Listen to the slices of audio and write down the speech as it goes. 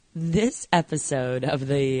This episode of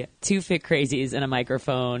the Two Fit Crazies and a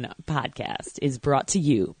Microphone podcast is brought to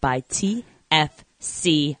you by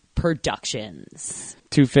TFC Productions.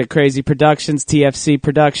 Two Fit Crazy Productions, TFC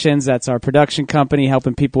Productions. That's our production company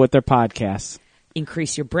helping people with their podcasts.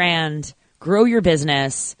 Increase your brand, grow your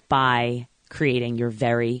business by creating your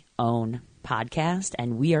very own podcast.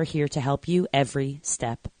 And we are here to help you every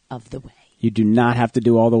step of the way. You do not have to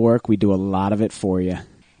do all the work. We do a lot of it for you.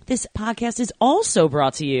 This podcast is also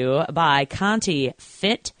brought to you by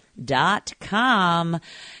ContiFit.com.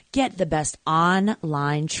 Get the best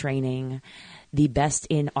online training, the best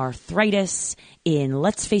in arthritis, in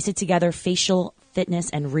Let's Face It Together, facial fitness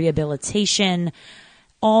and rehabilitation,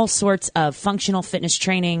 all sorts of functional fitness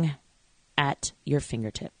training at your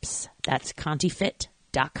fingertips. That's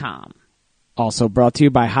ContiFit.com. Also brought to you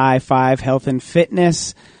by High Five Health and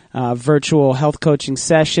Fitness. Virtual health coaching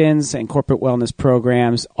sessions and corporate wellness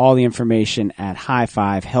programs. All the information at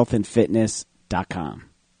highfivehealthandfitness.com.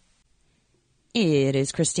 It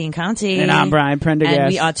is Christine Conti. And I'm Brian Prendergast.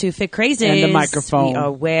 And we are Two Fit Crazies. And the microphone. We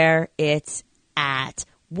are where it's at.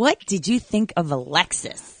 What did you think of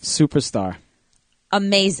Alexis? Superstar.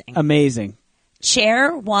 Amazing. Amazing.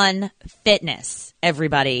 Chair One Fitness,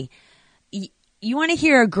 everybody. You want to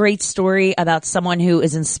hear a great story about someone who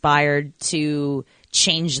is inspired to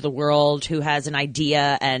change the world, who has an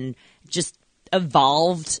idea and just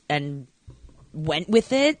evolved and went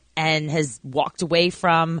with it and has walked away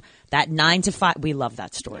from that 9 to 5. We love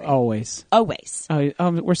that story. Always. Always.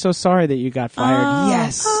 We're so sorry that you got fired.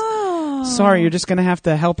 Yes. Sorry, you're just going to have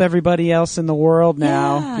to help everybody else in the world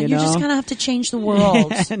now. Yeah, you're just going to have to change the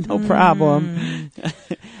world. No problem.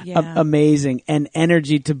 Yeah. Amazing. And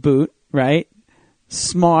energy to boot, right?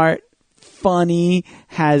 Smart, funny,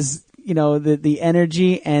 has... the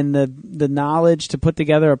energy and the knowledge to put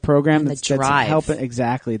together a program that's helping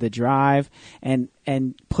exactly the drive and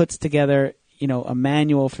puts together a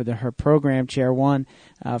manual for her program Chair One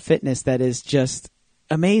Fitness that is just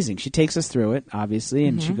amazing. She takes us through it obviously,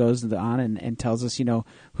 and she goes on and tells us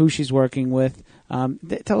who she's working with.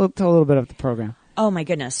 Tell a little bit of the program. Oh my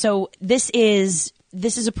goodness! So this is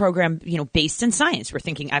a program, based in science. We're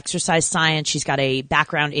thinking exercise science. She's got a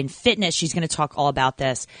background in fitness. She's going to talk all about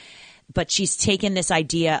this. But she's taken this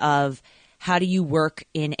idea of how do you work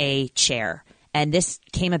in a chair? And this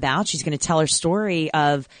came about. She's going to tell her story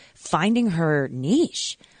of finding her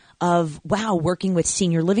niche of, working with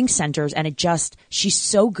senior living centers. And she's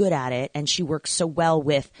so good at it. And she works so well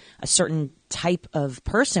with a certain type of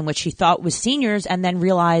person, which she thought was seniors, and then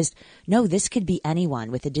realized, no, this could be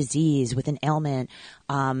anyone with a disease, with an ailment,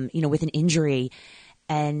 with an injury,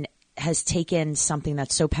 and has taken something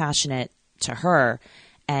that's so passionate to her.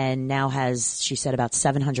 And now has, she said, about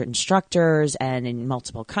 700 instructors and in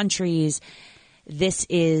multiple countries. This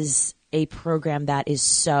is a program that is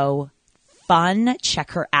so fun.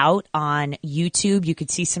 Check her out on YouTube. You could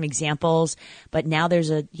see some examples. But now there's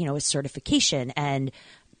a certification and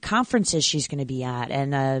conferences she's going to be at,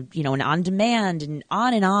 and an on demand and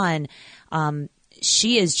on.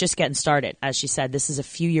 She is just getting started. As she said, this is a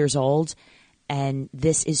few years old, and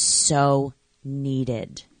this is so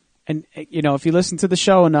needed. And, if you listen to the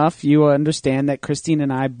show enough, you understand that Christine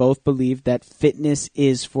and I both believe that fitness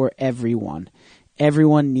is for everyone.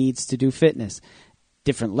 Everyone needs to do fitness.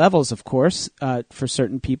 Different levels, of course, for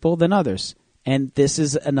certain people than others. And this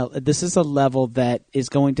is a level that is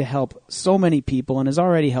going to help so many people and is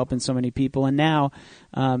already helping so many people. And now,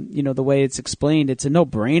 the way it's explained, it's a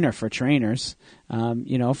no-brainer for trainers,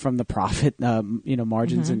 from the profit,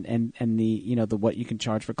 margins and the what you can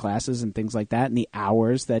charge for classes and things like that, and the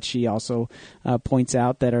hours that she also points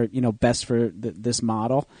out that are, best for this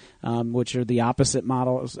model, which are the opposite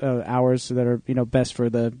models, hours that are, best for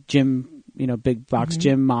the gym, big box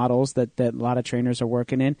gym models that a lot of trainers are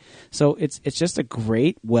working in. So it's just a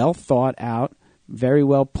great, well thought out, very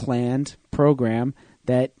well planned program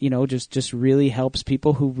that, just really helps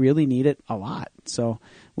people who really need it a lot. So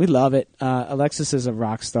we love it. Alexis is a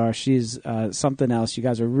rock star. She's something else. You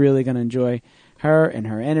guys are really going to enjoy her and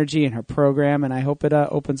her energy and her program. And I hope it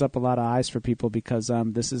opens up a lot of eyes for people, because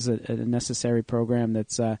this is a necessary program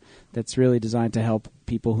that's really designed to help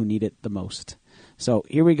people who need it the most. So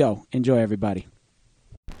here we go. Enjoy, everybody.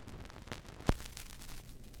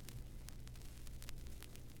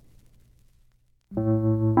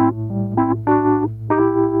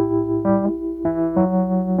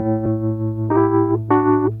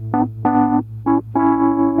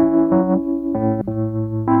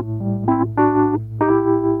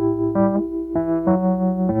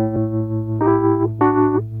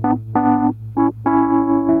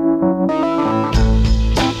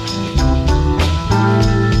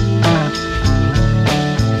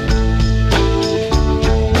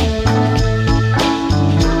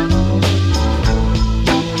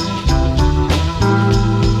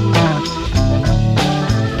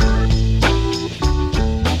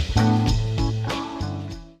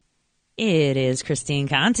 It is Christine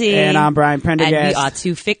Conti. And I'm Brian Prendergast. And we are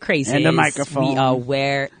two fit crazies. And the microphone. We are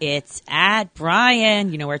where it's at.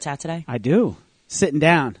 Brian, you know where it's at today? I do. Sitting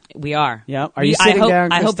down. We are. Yep. Are you sitting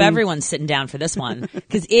down, Christine? I hope everyone's sitting down for this one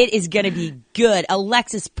because it is going to be good.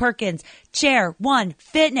 Alexis Perkins, Chair One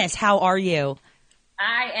Fitness. How are you?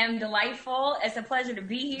 I am delightful. It's a pleasure to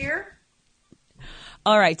be here.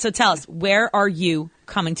 All right. So tell us, where are you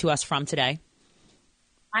coming to us from today?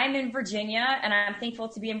 I'm in Virginia, and I'm thankful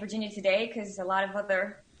to be in Virginia today because a lot of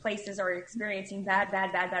other places are experiencing bad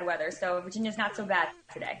weather. So Virginia's not so bad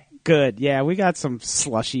today. Good. Yeah, we got some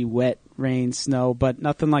slushy, wet rain, snow, but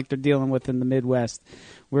nothing like they're dealing with in the Midwest.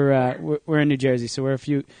 We're in New Jersey, so we're a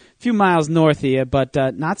few miles north of you, but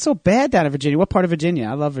not so bad down in Virginia. What part of Virginia?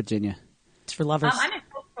 I love Virginia. It's for lovers. I'm in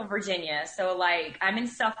coastal Virginia, so I'm in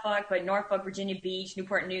Suffolk, but Norfolk, Virginia Beach,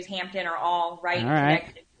 Newport News, Hampton are all right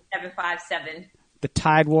connected. 757. The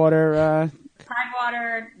Tidewater.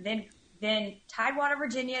 Tidewater, then Tidewater,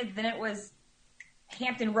 Virginia. Then it was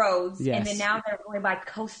Hampton Roads, yes. And then now they're going by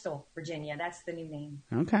Coastal Virginia. That's the new name.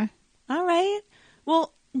 Okay. All right.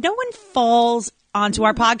 Well, no one falls onto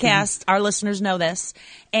our podcast. Our listeners know this,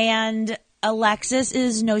 and Alexis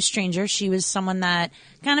is no stranger. She was someone that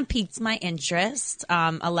kind of piqued my interest.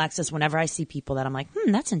 Alexis, whenever I see people that I'm like,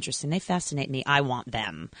 that's interesting. They fascinate me. I want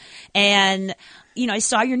them. And, I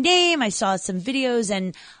saw your name. I saw some videos.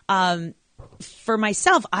 And for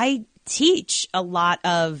myself, I teach a lot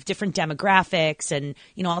of different demographics. And,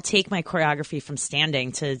 I'll take my choreography from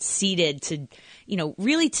standing to seated to,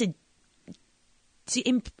 really to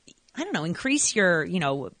increase your,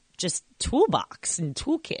 just toolbox and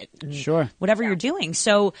toolkit and sure. whatever you're doing.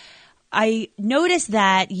 So I noticed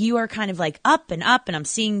that you are kind of like up, and I'm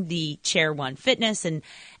seeing the Chair One Fitness, and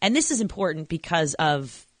this is important because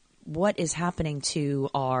of what is happening to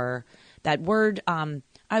that word.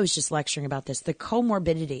 I was just lecturing about this, the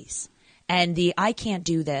comorbidities and the I can't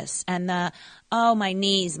do this and the, my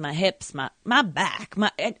knees, my hips, my back,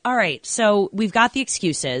 all right. So we've got the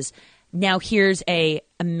excuses. Now here's a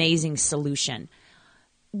amazing solution.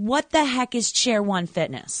 What the heck is Chair One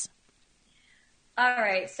Fitness? All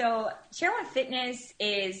right. So Chair One Fitness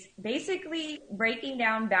is basically breaking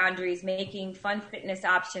down boundaries, making fun fitness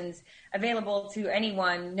options available to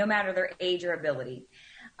anyone, no matter their age or ability.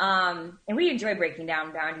 And we enjoy breaking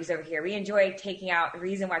down boundaries over here. We enjoy taking out the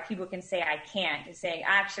reason why people can say I can't and saying,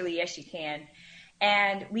 actually, yes, you can.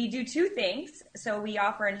 And we do two things. So we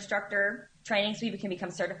offer instructor training so people can become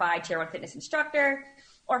certified Chair One Fitness instructor.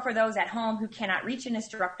 Or for those at home who cannot reach an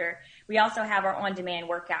instructor, we also have our on-demand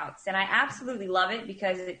workouts. And I absolutely love it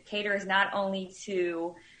because it caters not only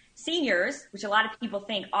to seniors, which a lot of people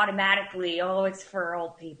think automatically, it's for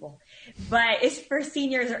old people, but it's for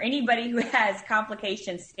seniors or anybody who has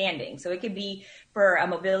complications standing. So it could be for a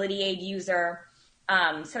mobility aid user,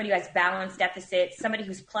 somebody who has balance deficits, somebody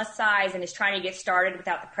who's plus size and is trying to get started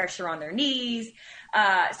without the pressure on their knees.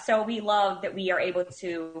 So we love that we are able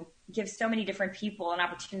to give so many different people an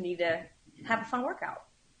opportunity to have a fun workout.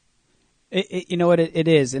 You know what it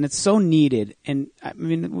is, and it's so needed. And I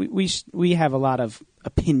mean, we have a lot of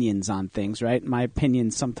opinions on things, right? My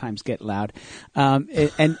opinions sometimes get loud,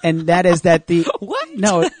 and that is that the what?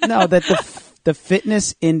 No, that the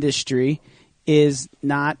fitness industry is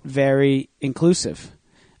not very inclusive.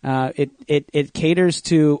 It caters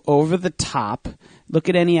to over the top. Look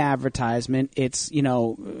at any advertisement. It's,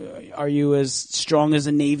 are you as strong as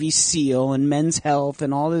a Navy SEAL and Men's Health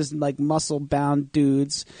and all this like muscle bound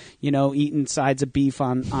dudes, eating sides of beef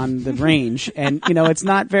on the range. And, it's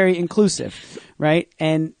not very inclusive, right?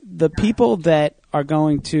 And the people that are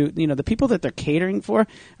going to, the people that they're catering for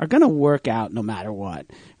are going to work out no matter what,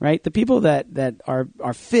 right? The people that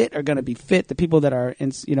are fit are going to be fit. The people that are,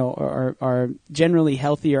 are generally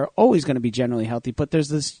healthy are always going to be generally healthy. But there's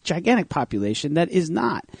this gigantic population that is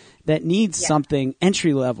not, that needs something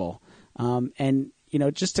entry level. And,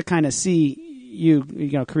 just to kind of see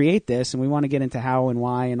you create this, and we want to get into how and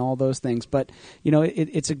why and all those things. But,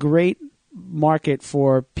 it's a great market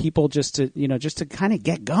for people just to kind of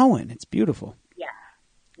get going. It's beautiful.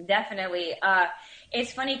 Definitely.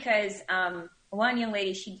 It's funny because one young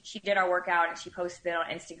lady, she did our workout and she posted it on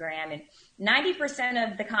Instagram, and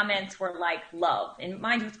 90% of the comments were like love. And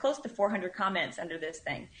mind you, it's close to 400 comments under this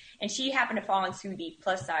thing. And she happened to fall into the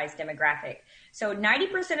plus size demographic. So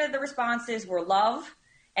 90% of the responses were love,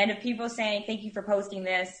 and of people saying, thank you for posting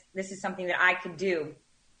this. This is something that I could do.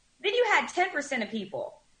 Then you had 10% of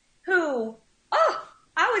people who,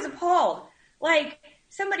 I was appalled. Like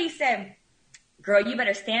somebody said, girl, you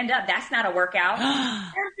better stand up. That's not a workout.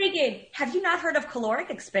 I'm thinking, have you not heard of caloric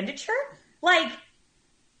expenditure? Like,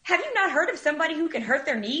 have you not heard of somebody who can hurt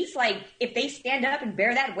their knees? Like if they stand up and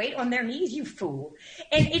bear that weight on their knees, you fool.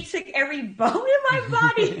 And it took every bone in my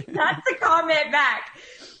body not to comment back.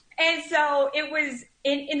 And so it was,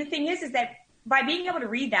 and the thing is that by being able to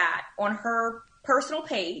read that on her personal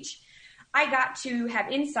page, I got to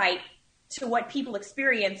have insight to what people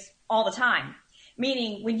experience all the time.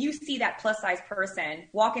 Meaning when you see that plus size person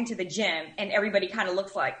walk into the gym and everybody kind of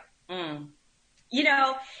looks like, you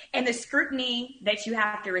know, and the scrutiny that you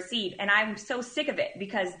have to receive. And I'm so sick of it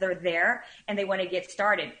because they're there and they want to get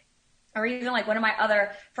started. Or even like one of my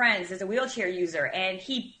other friends is a wheelchair user and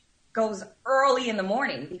he goes early in the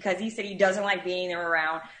morning because he said he doesn't like being there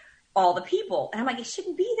around all the people. And I'm like, it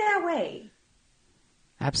shouldn't be that way.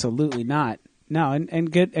 Absolutely not. No, and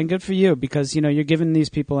good for you because, you know, you're giving these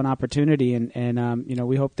people an opportunity and you know,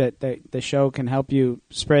 we hope that the show can help you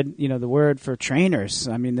spread, you know, the word for trainers.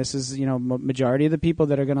 I mean, this is, you know, majority of the people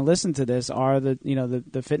that are going to listen to this are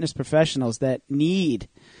the fitness professionals that need,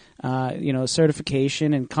 you know,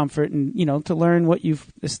 certification and comfort and, you know, to learn what you've,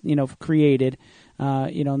 you know, created,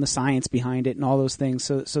 you know, and the science behind it and all those things.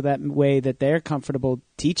 So that way that they're comfortable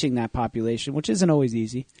teaching that population, which isn't always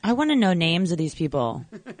easy. I want to know names of these people.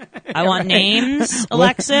 I want names,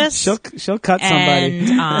 Alexis. She'll cut somebody.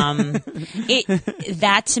 And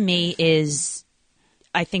that to me is,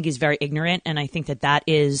 I think, is very ignorant, and I think that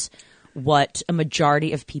is what a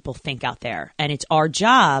majority of people think out there. And it's our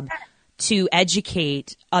job to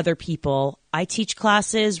educate other people. I teach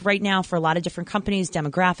classes right now for a lot of different companies,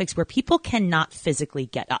 demographics, where people cannot physically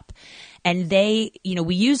get up. And they, you know,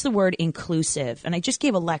 we use the word inclusive. And I just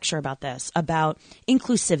gave a lecture about this, about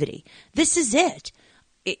inclusivity. This is it.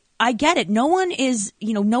 I get it. No one is,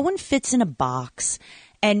 you know, no one fits in a box.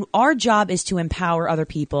 And our job is to empower other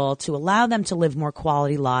people, to allow them to live more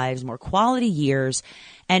quality lives, more quality years.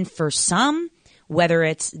 And for some, whether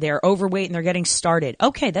it's they're overweight and they're getting started,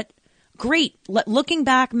 okay, that great. Looking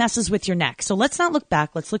back messes with your neck. So let's not look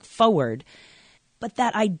back. Let's look forward. But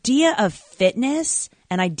that idea of fitness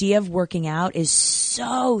and idea of working out is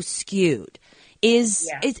so skewed.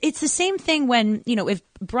 It's the same thing when, you know, if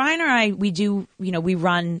Brian or I, we do, you know, we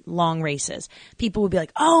run long races, people would be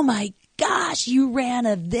like, oh my gosh, you ran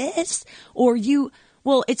a this or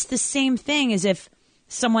well, it's the same thing as if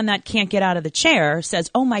someone that can't get out of the chair says,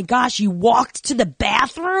 oh my gosh, you walked to the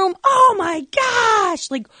bathroom. Oh my gosh.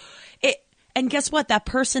 Like it. And guess what? That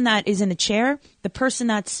person that is in the chair, the person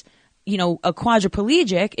that's, you know, a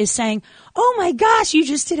quadriplegic is saying, oh my gosh, you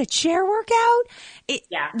just did a chair workout.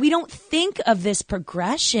 We don't think of this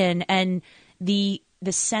progression and the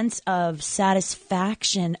sense of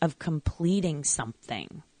satisfaction of completing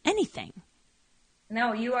something, anything.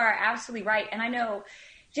 No, you are absolutely right. And I know,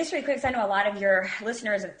 just really quick, because I know a lot of your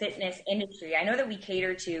listeners in fitness industry, I know that we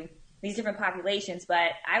cater to these different populations,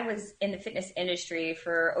 but I was in the fitness industry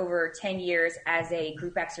for over 10 years as a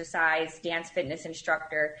group exercise dance fitness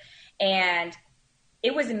instructor. And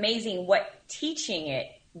it was amazing what teaching it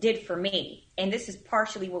did for me. And this is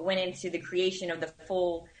partially what went into the creation of the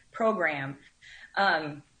full program.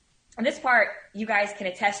 And this part you guys can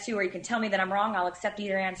attest to, or you can tell me that I'm wrong. I'll accept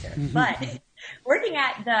either answer. But working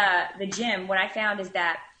at the gym, what I found is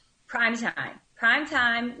that prime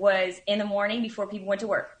time was in the morning before people went to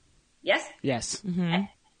work. Yes? Yes. Mm-hmm.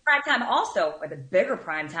 Prime time also, or the bigger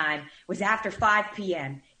prime time, was after 5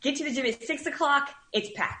 p.m. Get to the gym at 6 o'clock, it's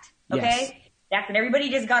packed. Okay? Yes. That's when everybody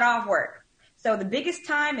just got off work. So the biggest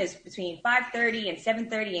time is between 5:30 and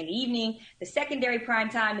 7:30 in the evening. The secondary prime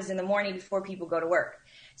time is in the morning before people go to work.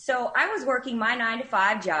 So I was working my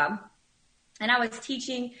 9-to-5 job, and I was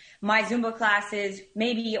teaching my Zumba classes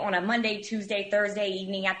maybe on a Monday, Tuesday, Thursday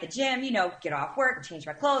evening at the gym, you know, get off work, change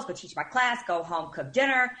my clothes, go teach my class, go home, cook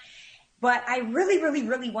dinner. But I really, really,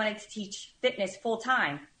 really wanted to teach fitness full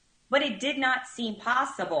time, but it did not seem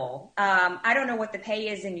possible. I don't know what the pay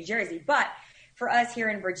is in New Jersey, but for us here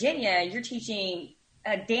in Virginia, you're teaching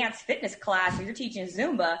a dance fitness class or you're teaching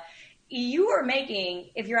Zumba, you are making,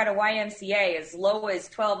 if you're at a YMCA, as low as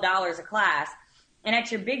 $12 a class. And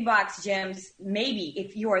at your big box gyms, maybe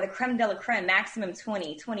if you are the creme de la creme, maximum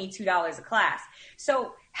 $22 a class.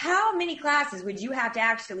 So how many classes would you have to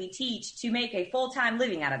actually teach to make a full-time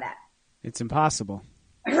living out of that? It's impossible.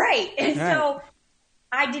 Right. And so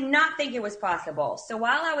I did not think it was possible. So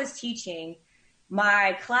while I was teaching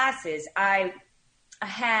my classes, I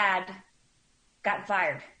had gotten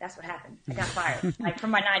fired. That's what happened. I got fired. Like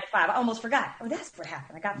from my 9-to-5. I almost forgot. Oh, that's what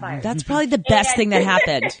happened. I got fired. That's probably the best thing that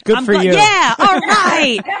happened. Good for you. Yeah. All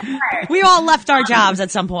right. We all left our jobs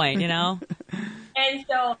at some point, you know? And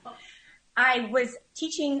so I was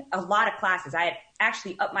teaching a lot of classes. I had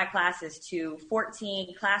actually upped my classes to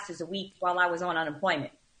 14 classes a week while I was on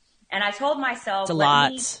unemployment. And I told myself, it's a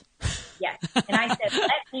lot. Yes. And I said,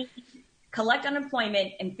 let me collect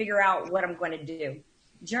unemployment and figure out what I'm going to do.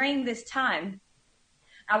 During this time,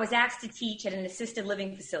 I was asked to teach at an assisted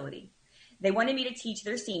living facility. They wanted me to teach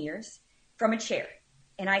their seniors from a chair.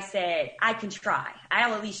 And I said, I can try.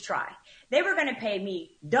 I'll at least try. They were going to pay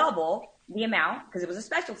me double the amount, because it was a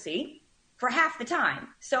specialty, for half the time.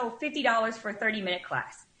 So $50 for a 30-minute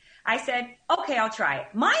class. I said, okay, I'll try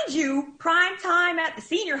it. Mind you, prime time at the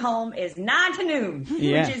senior home is 9 to noon,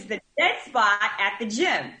 Yeah. which is the dead spot at the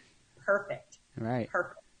gym. Perfect. Right.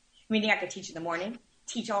 Perfect. Meaning I could teach in the morning,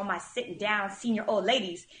 teach all my sitting down senior old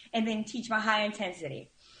ladies, and then teach my high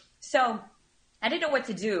intensity. So I didn't know what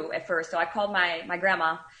to do at first. So I called my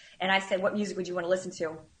grandma and I said, what music would you want to listen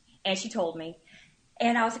to? And she told me.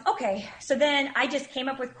 And I was like, okay. So then I just came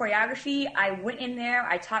up with choreography. I went in there.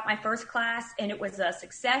 I taught my first class, and it was a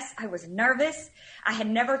success. I was nervous. I had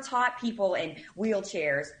never taught people in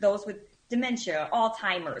wheelchairs, those with dementia,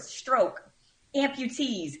 Alzheimer's, stroke,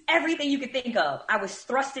 amputees, everything you could think of. I was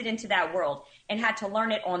thrusted into that world and had to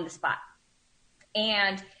learn it on the spot.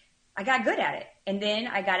 And I got good at it. And then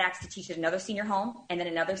I got asked to teach at another senior home, and then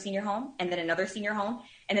another senior home, and then another senior home.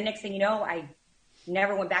 And the next thing you know, I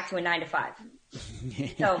never went back to a 9 to 5.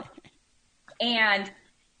 So, and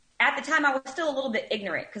at the time I was still a little bit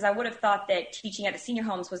ignorant, because I would have thought that teaching at the senior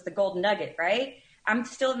homes was the golden nugget, right? I'm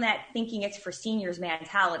still in that thinking it's for seniors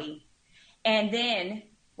mentality. And then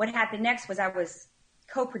what happened next was I was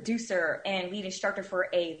co-producer and lead instructor for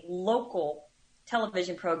a local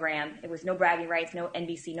television program. It was no bragging rights, no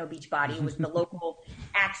NBC, no Beachbody. It was the local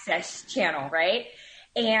access channel, right?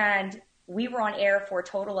 And we were on air for a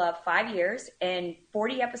total of 5 years, and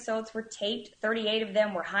 40 episodes were taped. 38 of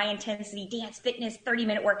them were high-intensity dance, fitness,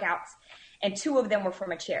 30-minute workouts, and 2 of them were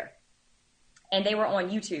from a chair. And they were on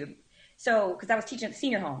YouTube. So, because I was teaching at the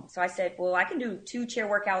senior home. So I said, well, I can do 2 chair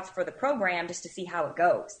workouts for the program just to see how it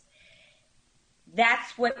goes.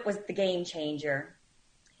 That's what was the game changer.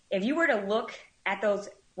 If you were to look at those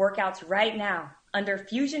workouts right now under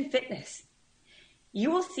Fusion Fitness,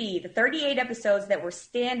 you will see the 38 episodes that were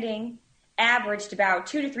standing averaged about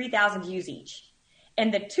 2,000 to 3,000 views each.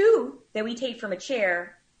 And the 2 that we taped from a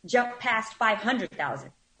chair jumped past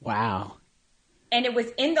 500,000. Wow. And it was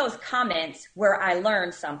in those comments where I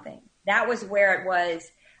learned something. That was where it was,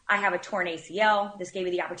 I have a torn ACL. This gave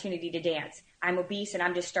me the opportunity to dance. I'm obese and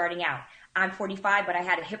I'm just starting out. I'm 45, but I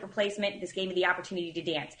had a hip replacement. This gave me the opportunity to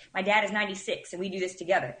dance. My dad is 96, and we do this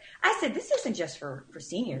together. I said, this isn't just for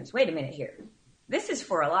seniors. Wait a minute here. This is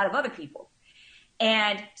for a lot of other people.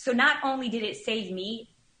 And so not only did it save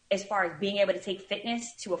me as far as being able to take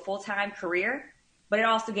fitness to a full-time career, but it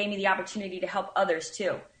also gave me the opportunity to help others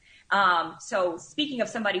too. So speaking of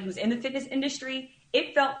somebody who's in the fitness industry,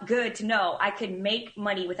 it felt good to know I could make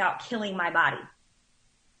money without killing my body.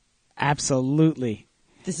 Absolutely.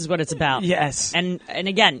 This is what it's about. Yes. And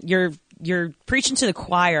again, you're preaching to the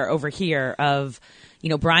choir over here of,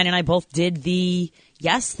 Brian and I both did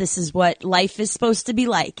yes, this is what life is supposed to be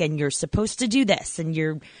like, and you're supposed to do this,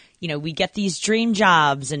 and we get these dream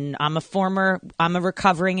jobs, and I'm a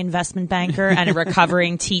recovering investment banker and a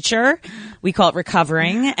recovering teacher. We call it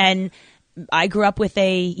recovering. And I grew up with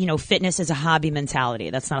a, fitness as a hobby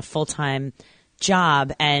mentality. That's not a full-time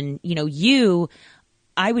job. And,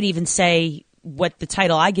 I would even say what the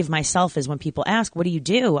title I give myself is when people ask, what do you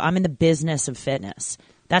do? I'm in the business of fitness.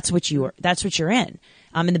 That's what you're in.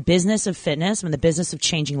 I'm in the business of fitness. I'm in the business of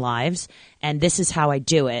changing lives. And this is how I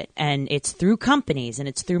do it. And it's through companies, and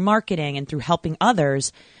it's through marketing, and through helping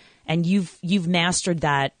others. And you've mastered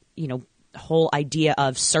that, whole idea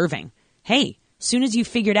of serving. Hey, as soon as you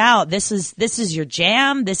figured out this is your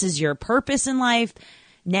jam, this is your purpose in life,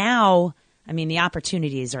 now, the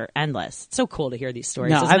opportunities are endless. It's so cool to hear these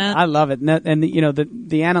stories, isn't it? I love it. And the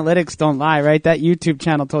analytics don't lie, right? That YouTube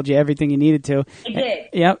channel told you everything you needed to. It did.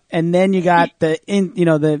 Yep. And then you got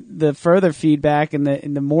the further feedback and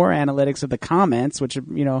the more analytics of the comments, which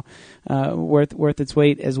are, worth its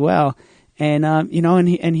weight as well. And,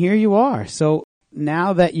 and here you are. So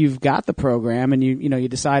now that you've got the program and you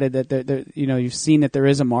decided that you've seen that there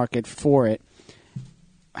is a market for it,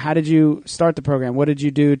 how did you start the program? What did you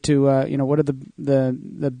do to, what are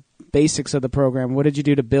the basics of the program? What did you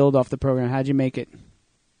do to build off the program? How did you make it?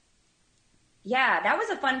 Yeah, that was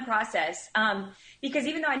a fun process. Because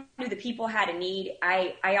even though I knew the people had a need,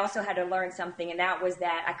 I also had to learn something. And that was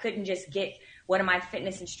that I couldn't just get one of my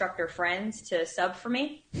fitness instructor friends to sub for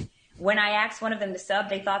me. When I asked one of them to sub,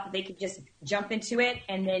 they thought that they could just jump into it.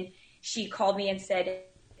 And then she called me and said,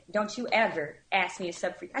 don't you ever ask me to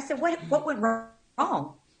sub for you. I said, what went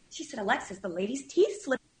wrong? She said, Alexis, the lady's teeth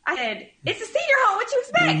slipped. I said, it's a senior home. What you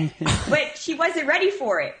expect? But she wasn't ready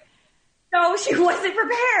for it. So she wasn't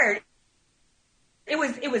prepared.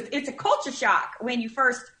 It's a culture shock when you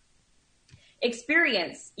first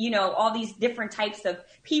experience, all these different types of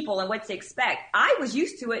people and what to expect. I was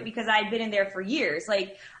used to it because I'd been in there for years.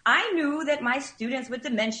 Like, I knew that my students with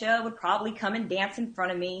dementia would probably come and dance in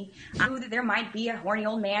front of me. I knew that there might be a horny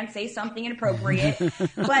old man say something inappropriate.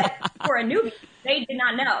 But for a newbie, they did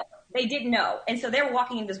not know. They didn't know. And so they were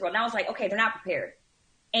walking into this world. And I was like, okay, they're not prepared.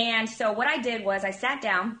 And so what I did was I sat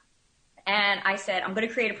down and I said, I'm going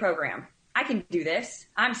to create a program. I can do this.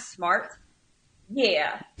 I'm smart.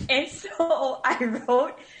 Yeah. And so I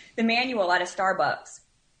wrote the manual out of Starbucks.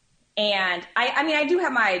 And I do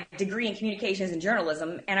have my degree in communications and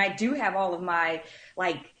journalism, and I do have all of my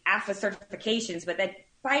AFA certifications, but that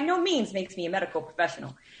by no means makes me a medical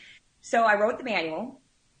professional. So I wrote the manual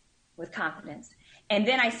with confidence. And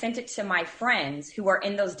then I sent it to my friends who are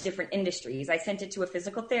in those different industries. I sent it to a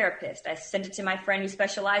physical therapist. I sent it to my friend who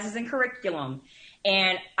specializes in curriculum.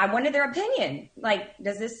 And I wanted their opinion.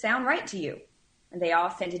 Does this sound right to you? And they all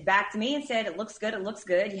sent it back to me and said, it looks good, it looks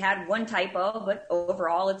good. You had one typo, but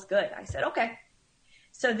overall it's good. I said, okay.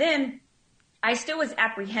 So then I still was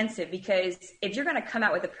apprehensive because if you're going to come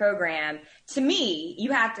out with a program, to me,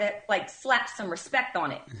 you have to slap some respect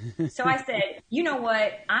on it. So I said, you know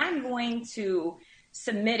what? I'm going to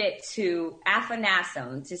submit it to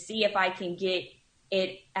AFA-NASM to see if I can get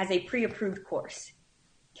it as a pre-approved course.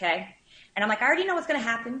 Okay. And I'm like, I already know what's going to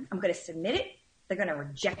happen. I'm going to submit it. They're going to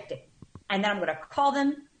reject it. And then I'm going to call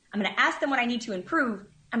them. I'm going to ask them what I need to improve.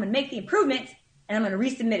 I'm going to make the improvements, and I'm going to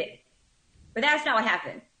resubmit it. But that's not what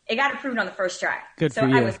happened. It got approved on the first try. Good so for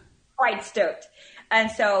you. I was quite stoked. And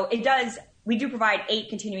so we do provide 8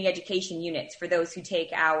 continuing education units for those who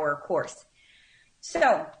take our course.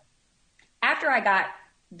 So after I got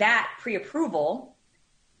that pre-approval,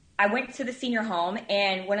 I went to the senior home,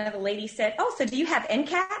 and one of the ladies said, oh, so do you have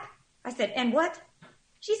NCAP? I said, and what?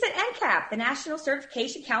 She said, NCAP, the National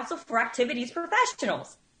Certification Council for Activities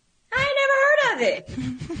Professionals. I never heard of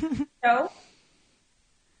it. So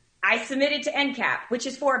I submitted to NCAP, which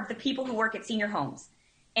is for the people who work at senior homes.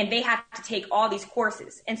 And they have to take all these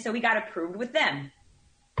courses. And so we got approved with them.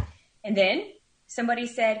 And then somebody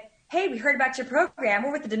said, hey, we heard about your program.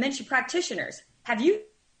 We're with the dementia practitioners. Are you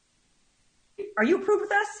approved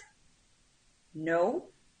with us? No,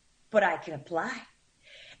 but I can apply.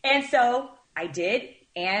 And so I did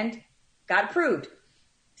and got approved.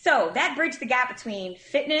 So that bridged the gap between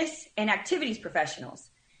fitness and activities professionals.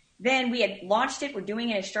 Then we had launched it. We're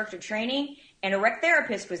doing an instructor training, and a rec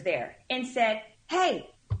therapist was there and said, hey,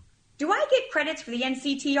 do I get credits for the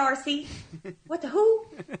NCTRC? What the who?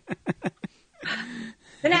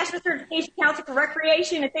 The National Certification Council for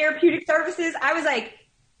Recreation and Therapeutic Services. I was like,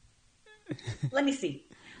 let me see.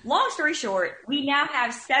 Long story short, we now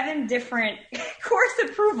have 7 different course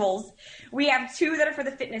approvals. We have 2 that are for the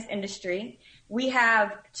fitness industry. We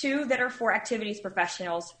have 2 that are for activities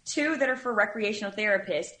professionals, 2 that are for recreational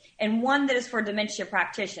therapists, and 1 that is for dementia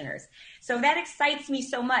practitioners. So that excites me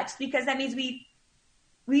so much because that means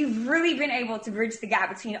we've really been able to bridge the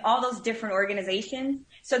gap between all those different organizations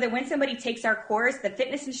so that when somebody takes our course, the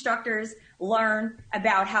fitness instructors learn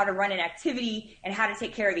about how to run an activity and how to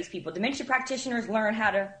take care of these people. Dementia practitioners learn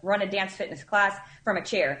how to run a dance fitness class from a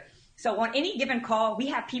chair. So on any given call, we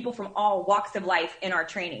have people from all walks of life in our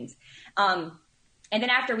trainings. And then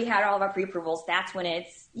after we had all of our pre-approvals, that's when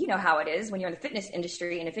it's, you know how it is when you're in the fitness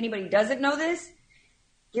industry. And if anybody doesn't know this,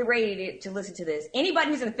 get ready to listen to this.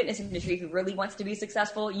 Anybody who's in the fitness industry who really wants to be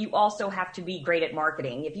successful, you also have to be great at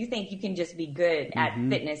marketing. If you think you can just be good at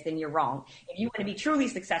fitness, then you're wrong. If you want to be truly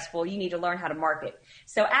successful, you need to learn how to market.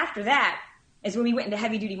 So after that is when we went into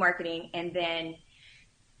heavy duty marketing. And then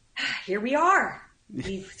here we are.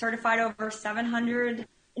 We've certified over 700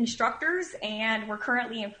 instructors, and we're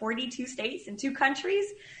currently in 42 states and 2 countries.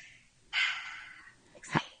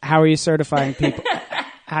 How are you certifying people?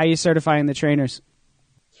 How are you certifying the trainers?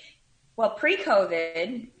 Well,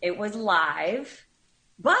 pre-COVID, it was live,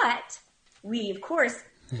 but we, of course,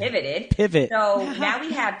 pivoted. Pivot. So now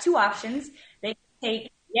we have 2 options. They can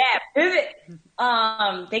take, pivot.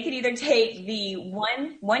 They could either take the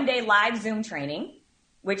one day live Zoom training,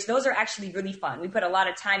 which those are actually really fun. We put a lot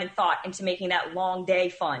of time and thought into making that long day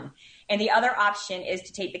fun. And the other option is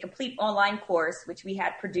to take the complete online course, which we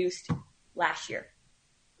had produced last year.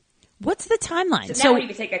 What's the timeline? So now you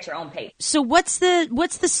can take at your own pace. So what's the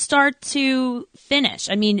start to finish?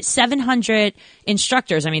 I mean, 700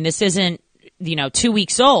 instructors. I mean, this isn't, 2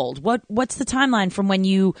 weeks old. What's the timeline from when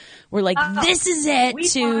you were like, this is it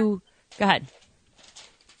to go ahead.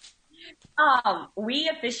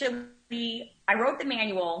 I wrote the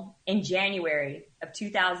manual in January of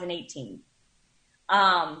 2018.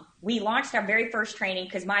 We launched our very first training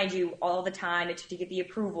because, mind you, all the time to get the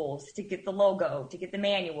approvals, to get the logo, to get the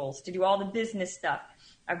manuals, to do all the business stuff.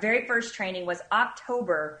 Our very first training was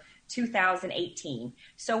October 2018.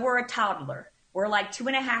 So we're a toddler. We're like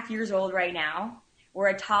 2.5 years old right now. We're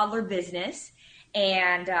a toddler business.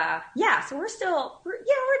 And so we're a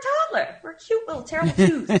toddler. We're cute little terrible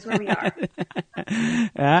twos. That's where we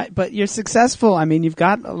are. But you're successful. I mean, you've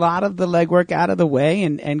got a lot of the legwork out of the way,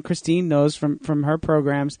 and Christine knows from her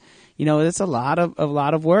programs, it's a lot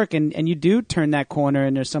of work, and you do turn that corner,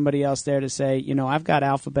 and there's somebody else there to say, I've got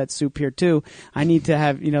alphabet soup here too. I need to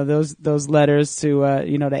have those letters to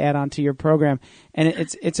to add on to your program, and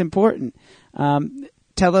it's important.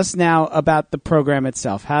 Tell us now about the program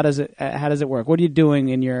itself. How does it work? What are you doing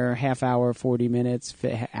in your half hour, 40 minutes,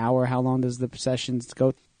 hour? How long does the sessions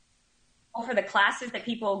go? Well, for the classes that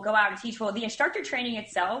people go out and teach, well, the instructor training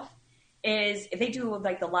itself is, if they do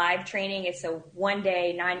like the live training, it's a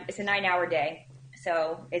 9-hour day.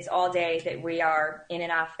 So it's all day that we are in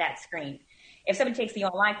and off that screen. If somebody takes the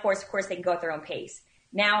online course, of course, they can go at their own pace.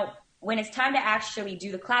 Now, when it's time to actually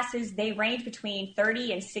do the classes, they range between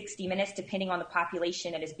 30 and 60 minutes, depending on the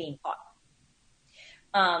population that is being taught.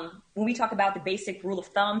 When we talk about the basic rule of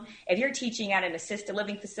thumb, if you're teaching at an assisted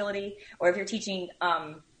living facility, or if you're teaching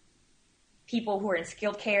people who are in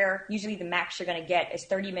skilled care, usually the max you're going to get is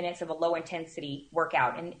 30 minutes of a low intensity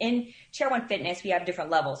workout. And in Chair One Fitness, we have different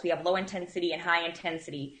levels. We have low intensity and high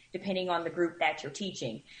intensity, depending on the group that you're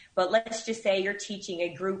teaching. But let's just say you're teaching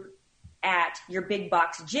a group at your big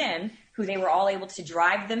box gym who they were all able to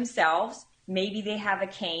drive themselves. Maybe they have a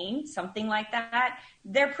cane, something like that.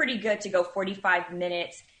 They're pretty good to go 45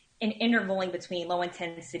 minutes in intervaling between low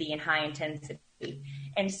intensity and high intensity.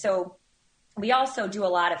 And so we also do a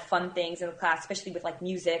lot of fun things in the class, especially with like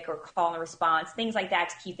music or call and response, things like that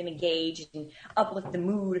to keep them engaged and uplift the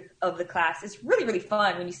mood of the class. It's really, really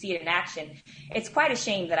fun when you see it in action. It's quite a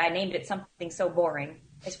shame that I named it something so boring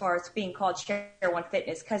as far as being called Chair One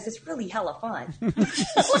Fitness, because it's really hella fun.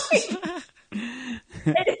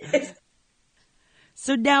 It is.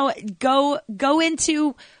 So now go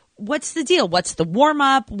into what's the deal? What's the warm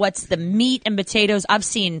up? What's the meat and potatoes? I've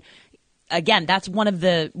seen, again, that's one of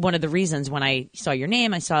the reasons when I saw your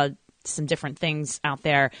name, I saw some different things out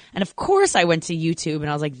there. And of course I went to YouTube and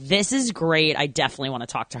I was like, this is great. I definitely want to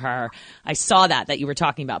talk to her. I saw that you were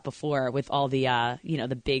talking about before with all the,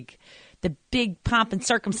 the big pomp and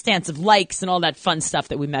circumstance of likes and all that fun stuff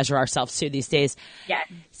that we measure ourselves to these days. Yeah.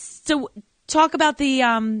 So talk about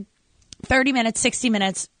the 30 minutes, 60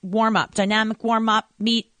 minutes warm up, dynamic warm up,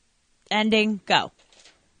 meet, ending, go.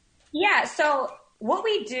 Yeah. So what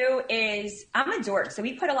we do is, I'm a dork. So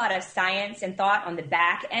we put a lot of science and thought on the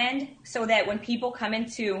back end so that when people come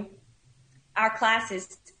into our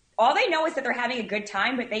classes, all they know is that they're having a good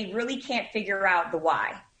time, but they really can't figure out the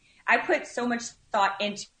why. I put so much thought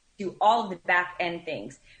into all of the back end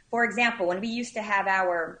things. For example, when we used to have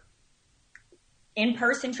our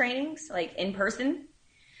in-person trainings, like in person,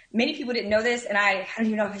 many people didn't know this, and I don't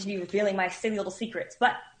even know if I should be revealing my silly little secrets,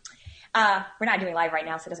 but we're not doing live right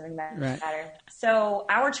now, so it doesn't really matter. Right. So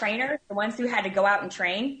our trainers, the ones who had to go out and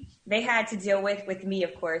train, they had to deal with me,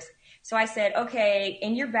 of course. So I said, okay,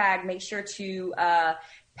 in your bag, make sure to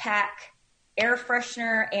pack air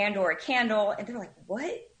freshener and or a candle. And they're like, what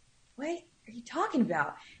are you talking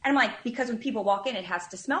about? And I'm like, because when people walk in, it has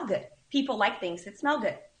to smell good. People like things that smell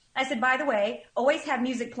good. I said, by the way, always have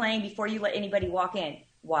music playing before you let anybody walk in.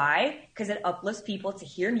 Why? Because it uplifts people to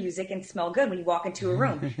hear music and smell good when you walk into a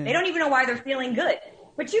room. They don't even know why they're feeling good,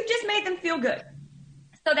 but you've just made them feel good.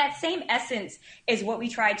 So that same essence is what we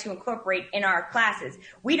try to incorporate in our classes.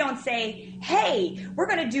 We don't say, hey, we're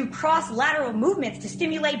going to do cross-lateral movements to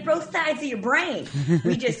stimulate both sides of your brain.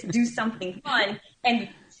 We just do something fun, and the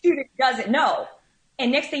student doesn't know.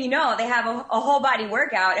 And next thing you know, they have a whole body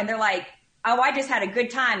workout, and they're like, oh, I just had a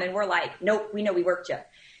good time. And we're like, nope, we know we worked you.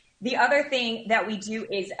 The other thing that we do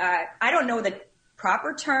is, I don't know the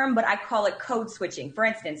proper term, but I call it code switching. For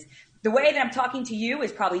instance, the way that I'm talking to you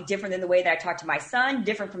is probably different than the way that I talk to my son,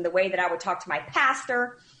 different from the way that I would talk to my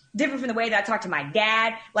pastor, different from the way that I talk to my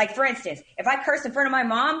dad. Like, for instance, if I curse in front of my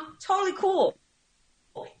mom, totally cool.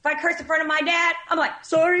 If I curse in front of my dad, I'm like,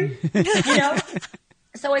 sorry, you know?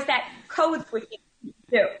 So it's that code switching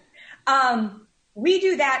too. We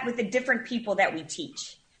do that with the different people that we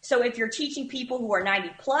teach. So if you're teaching people who are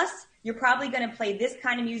 90 plus, you're probably going to play this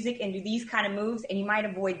kind of music and do these kind of moves, and you might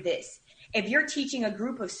avoid this. If you're teaching a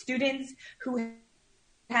group of students who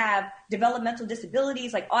have developmental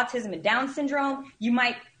disabilities like autism and Down syndrome, you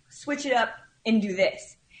might switch it up and do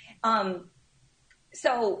this.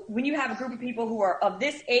 So when you have a group of people who are of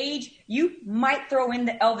this age, you might throw in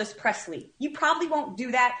the Elvis Presley. You probably won't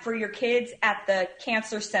do that for your kids at the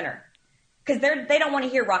cancer center because they don't want to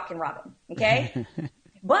hear Rockin' Robin, okay?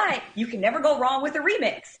 But you can never go wrong with a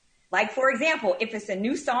remix. Like, for example, if it's a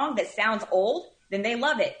new song that sounds old, then they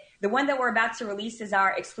love it. The one that we're about to release is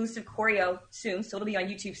our exclusive choreo soon, so it'll be on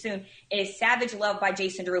YouTube soon, is Savage Love by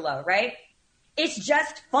Jason Derulo, right? It's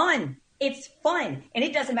just fun. It's fun. And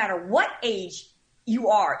it doesn't matter what age you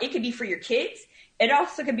are. It could be for your kids. It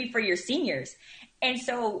also could be for your seniors. And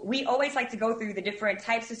so we always like to go through the different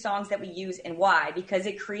types of songs that we use and why, because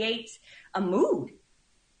it creates a mood.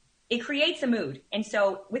 It creates a mood. And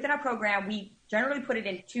so within our program, we generally put it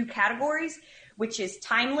in 2 categories, which is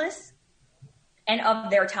timeless and of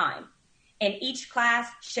their time. And each class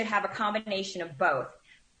should have a combination of both.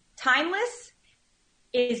 Timeless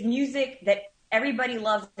is music that everybody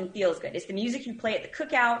loves and feels good. It's the music you play at the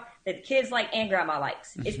cookout that the kids like and grandma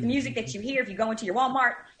likes. It's the music that you hear if you go into your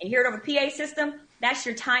Walmart and hear it over PA system. That's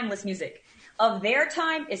your timeless music. Of their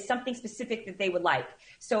time is something specific that they would like.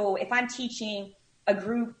 So if I'm teaching a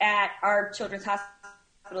group at our Children's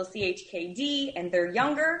Hospital CHKD and they're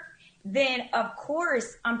younger, then of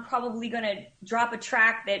course I'm probably going to drop a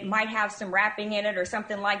track that might have some rapping in it or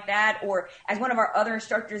something like that. Or as one of our other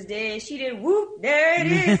instructors did, she did whoop, there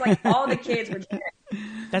it is. Like all the kids were doing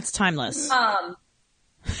it. That's timeless.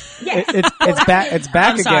 Yes. It's back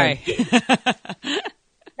I'm again. Sorry.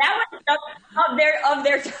 That was of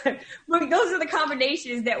their time. Look, those are the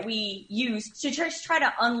combinations that we use to just try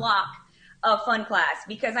to unlock a fun class,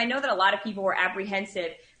 because I know that a lot of people were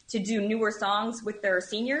apprehensive to do newer songs with their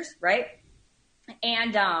seniors, right?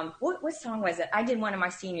 And what song was it? I did one of my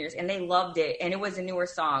seniors, and they loved it, and it was a newer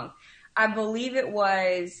song. I believe it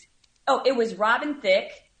was Robin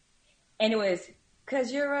Thicke, and it was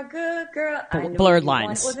 "'Cause You're a Good Girl." Blurred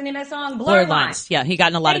Lines. What was the name of that song? Blurred Lines. Yeah, he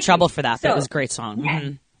got in a lot of trouble for that. So, that was a great song. Yeah.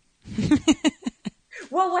 Mm-hmm.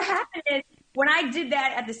 Well, what happened is when I did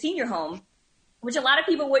that at the senior home, which a lot of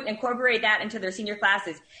people wouldn't incorporate that into their senior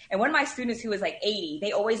classes. And one of my students who was like 80,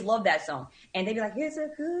 they always loved that song. And they'd be like, "It's a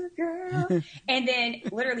good girl." And then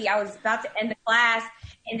literally I was about to end the class.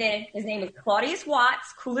 And then his name was Claudius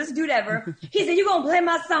Watts, coolest dude ever. He said, "You gonna play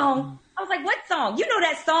my song?" I was like, "What song?" "You know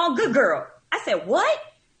that song, Good Girl." I said, "What?"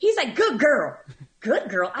 He's like, "Good Girl." "Good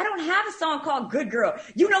Girl? I don't have a song called Good Girl."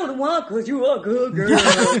 "You know the one, 'cause you a good girl."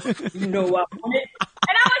 "You know I want it."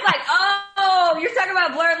 And I was like, "Oh, you're talking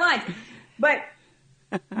about Blurred Lines." But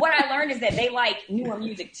what I learned is that they like newer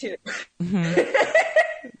music too.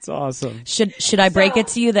 It's awesome. Should I break it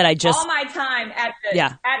to you that I just all my time at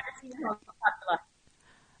the senior home.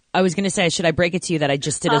 I was going to say, should I break it to you that I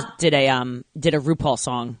just did a RuPaul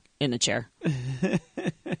song in the chair?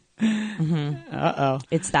 Uh-oh.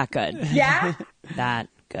 It's that good. Yeah, That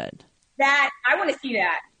good. that I want to see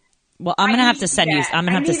that. Well, I'm gonna have to send you. that. I'm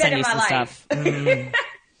gonna have to I need send that you in some my stuff.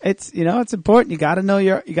 It's it's important. You got to know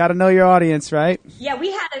your audience, right? Yeah,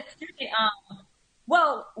 we had a student.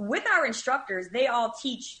 Well, with our instructors, they all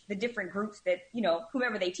teach the different groups that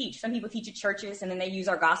whomever they teach. Some people teach at churches, and then they use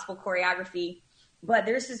our gospel choreography. But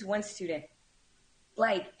there's this one student.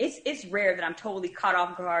 Like it's rare that I'm totally caught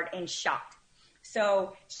off guard and shocked.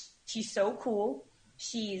 So she's so cool.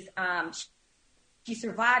 She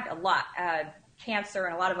survived a lot, cancer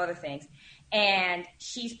and a lot of other things. And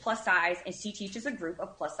she's plus size, and she teaches a group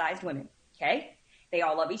of plus sized women. Okay. They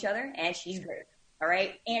all love each other, and she's great. All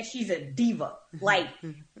right. And she's a diva. Like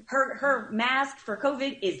her mask for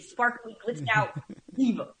COVID is sparkly, glitched out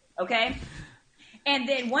diva. Okay. And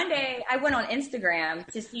then one day I went on Instagram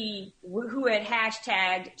to see who had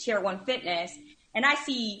hashtagged Share1Fitness, and I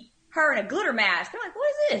see her in a glitter mask. I'm like, what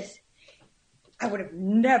is this? I would have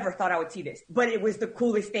never thought I would see this, but it was the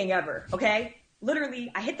coolest thing ever. Okay.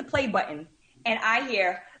 Literally, I hit the play button and I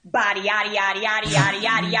hear body, yada, yada, yada, yada,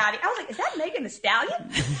 yada, yada. I was like, is that Megan Thee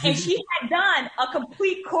Stallion? And she had done a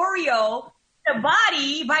complete choreo to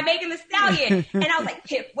Body by Megan Thee Stallion. And I was like,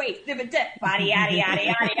 hip, waist, divot, body, yada, yada,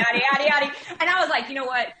 yada, yada, yada, yada. And I was like, you know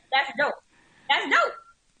what? That's dope. That's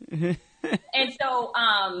dope. And so,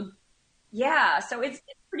 so it's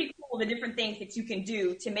pretty cool, the different things that you can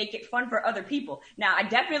do to make it fun for other people. Now, I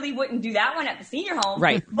definitely wouldn't do that one at the senior home.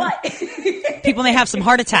 Right. But people may have some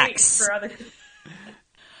heart attacks. For other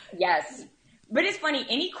Yes. But it's funny,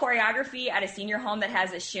 any choreography at a senior home that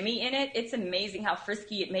has a shimmy in it, it's amazing how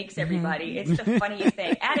frisky it makes everybody. It's the funniest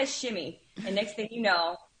thing. Add a shimmy, and next thing you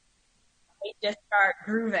know, they just start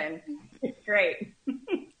grooving. It's great.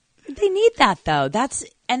 They need that, though. That's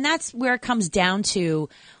where it comes down to,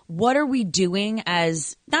 what are we doing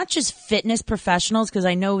as not just fitness professionals? Because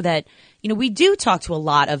I know that, we do talk to a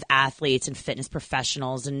lot of athletes and fitness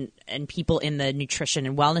professionals and people in the nutrition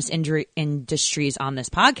and wellness industries on this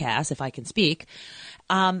podcast, if I can speak.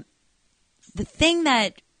 The thing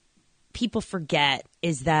that people forget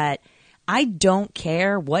is that I don't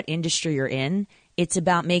care what industry you're in. It's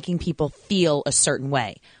about making people feel a certain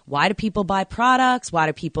way. Why do people buy products? Why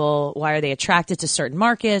are they attracted to certain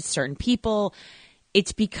markets, certain people?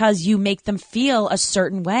 It's because you make them feel a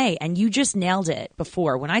certain way. And you just nailed it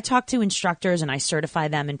before. When I talk to instructors and I certify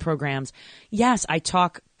them in programs, yes, I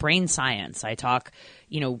talk brain science. I talk,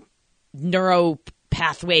 neuro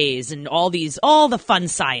pathways and all the fun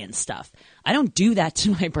science stuff. I don't do that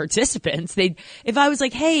to my participants. If I was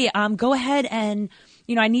like, hey, go ahead and,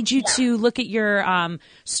 I need you to look at your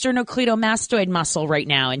sternocleidomastoid muscle right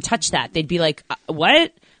now and touch that. They'd be like,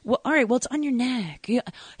 what? Well, all right, well, it's on your neck.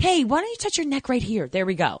 Hey, why don't you touch your neck right here? There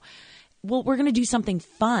we go. Well, we're going to do something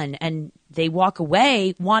fun. And they walk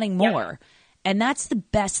away wanting more. Yep. And that's the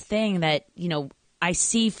best thing that, I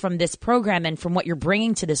see from this program and from what you're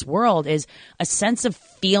bringing to this world is a sense of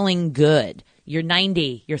feeling good. You're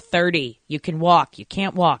 90, you're 30, you can walk, you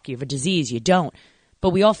can't walk, you have a disease, you don't.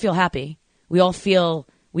 But we all feel happy. We all feel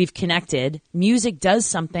we've connected. Music does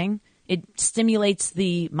something. It stimulates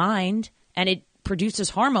the mind, and it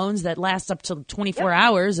produces hormones that last up to 24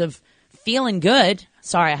 hours of feeling good.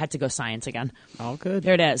 Sorry, I had to go science again. All good.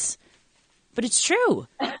 There it is. But it's true.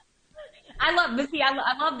 I love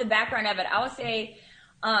the background of it. I would say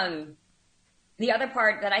the other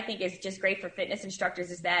part that I think is just great for fitness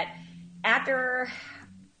instructors is that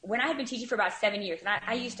when I had been teaching for about 7 years, and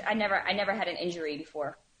I never had an injury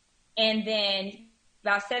before. And then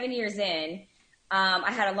about 7 years in,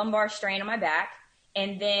 I had a lumbar strain on my back.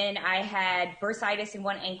 And then I had bursitis in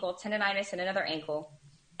one ankle, tendonitis in another ankle.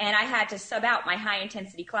 And I had to sub out my high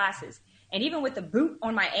intensity classes. And even with the boot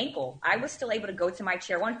on my ankle, I was still able to go to my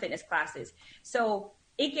Chair 1 fitness classes. So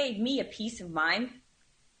it gave me a peace of mind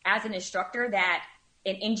as an instructor that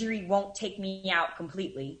an injury won't take me out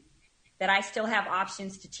completely, that I still have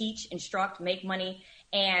options to teach, instruct, make money.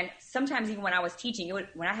 And sometimes even when I was teaching,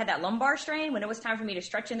 when I had that lumbar strain, when it was time for me to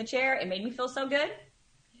stretch in the chair, it made me feel so good.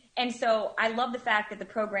 And so I love the fact that the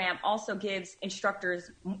program also gives instructors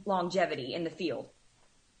longevity in the field.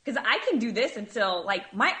 Because I can do this until,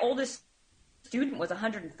 my oldest student was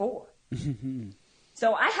 104.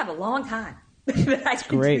 So I have a long time that I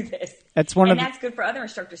can do this. That's good for other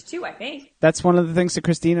instructors too, I think. That's one of the things that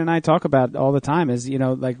Christine and I talk about all the time is,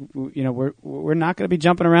 we're not going to be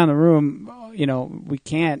jumping around the room. We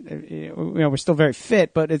can't, we're still very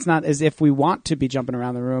fit, but it's not as if we want to be jumping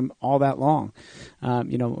around the room all that long,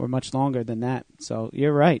 or much longer than that. So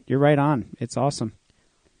you're right. You're right on. It's awesome.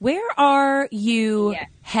 Where are you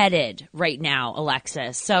headed right now,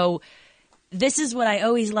 Alexis? So this is what I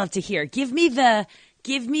always love to hear. Give me the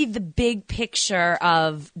big picture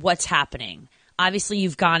of what's happening. Obviously,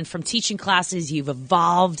 you've gone from teaching classes, you've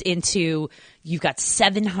evolved into, you've got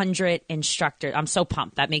 700 instructors. I'm so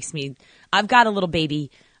pumped. I've got a little baby.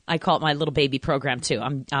 I call it my little baby program too.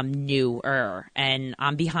 I'm newer, and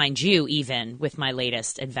I'm behind you even with my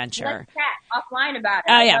latest adventure. Let's chat offline about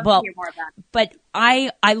it. Oh yeah, well, hear more about it. But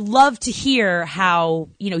I love to hear how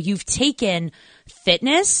you've taken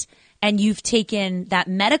fitness and you've taken that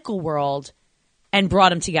medical world and brought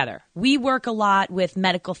them together. We work a lot with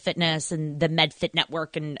medical fitness and the MedFit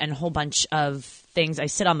Network and a whole bunch of things. I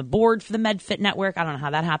sit on the board for the MedFit Network. I don't know how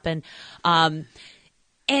that happened.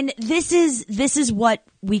 And this is what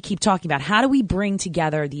we keep talking about. How do we bring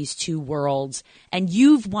together these two worlds? And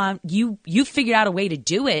you've figured out a way to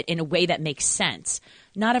do it in a way that makes sense.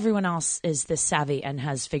 Not everyone else is this savvy and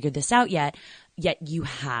has figured this out yet you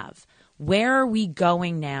have. Where are we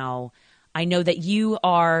going now? I know that you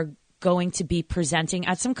are going to be presenting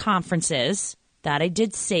at some conferences that I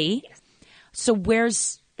did see. Yes. So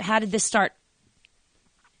how did this start?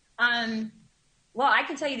 Well, I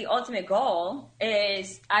can tell you the ultimate goal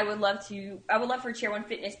is I would love for Chair 1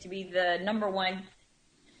 Fitness to be the number one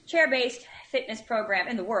chair-based fitness program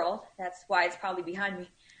in the world. That's why it's probably behind me.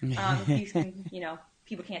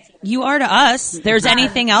 People can't see it. You are to us. There's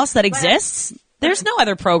anything else that exists? There's no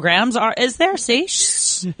other programs, is there? See?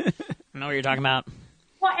 I know what you're talking about.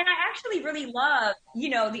 Well, and I actually really love,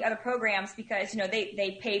 the other programs because,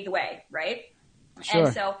 they paved the way, right? Sure.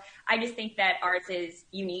 And so I just think that ours is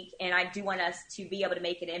unique, and I do want us to be able to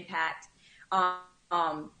make an impact.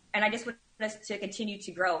 And I just want us to continue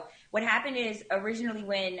to grow. What happened is originally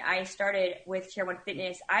when I started with Chair 1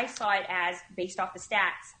 Fitness, I saw it as, based off the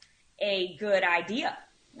stats, a good idea.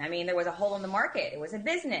 I mean, there was a hole in the market. It was a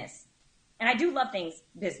business. And I do love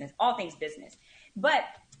all things business. But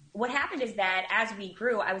what happened is that as we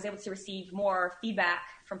grew, I was able to receive more feedback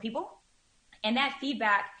from people. And that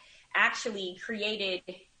feedback actually created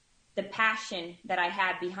the passion that I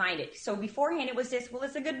had behind it. So beforehand, it was just, well,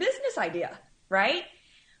 it's a good business idea, right?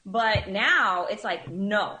 But now it's like,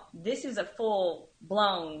 no, this is a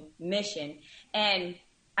full-blown mission. And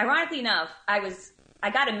ironically enough, I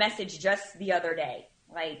got a message just the other day,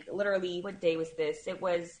 like literally, what day was this? It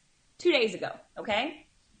was 2 days ago, okay?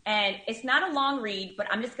 And it's not a long read, but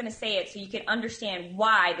I'm just going to say it so you can understand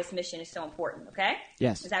why this mission is so important, okay?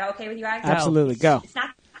 Yes. Is that okay with you guys? Absolutely. Go. It's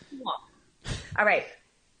not too long. All right.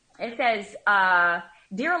 It says,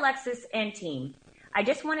 Dear Alexis and team, I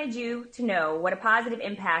just wanted you to know what a positive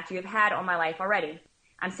impact you have had on my life already.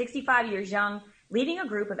 I'm 65 years young, leading a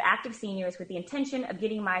group of active seniors with the intention of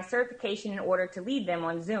getting my certification in order to lead them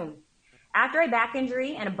on Zoom. After a back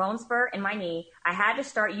injury and a bone spur in my knee, I had to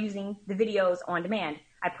start using the videos on demand.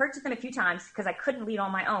 I purchased them a few times because I couldn't lead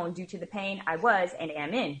on my own due to the pain I was and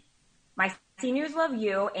am in. My seniors love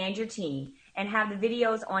you and your team, and have the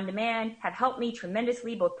videos on demand have helped me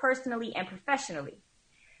tremendously, both personally and professionally.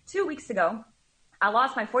 2 weeks ago, I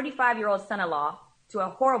lost my 45-year-old son-in-law to a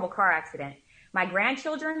horrible car accident. My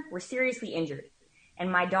grandchildren were seriously injured,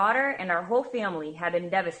 and my daughter and our whole family have been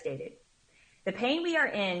devastated. The pain we are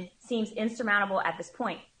in seems insurmountable at this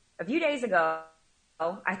point. A few days ago,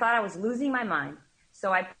 I thought I was losing my mind,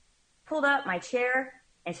 so I pulled up my chair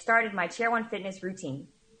and started my Chair One Fitness routine.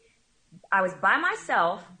 I was by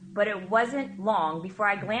myself, but it wasn't long before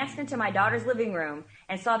I glanced into my daughter's living room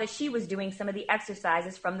and saw that she was doing some of the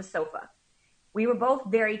exercises from the sofa. We were both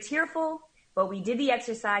very tearful, but we did the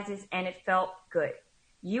exercises and it felt good.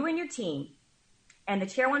 You and your team and the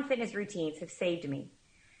Chair One Fitness routines have saved me.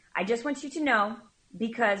 I just want you to know,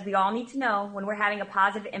 because we all need to know when we're having a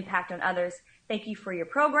positive impact on others. Thank you for your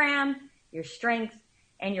program, your strength,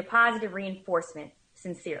 and your positive reinforcement.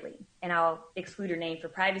 Sincerely. And I'll exclude her name for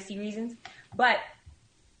privacy reasons. But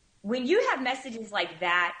when you have messages like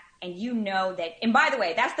that, and you know that, and by the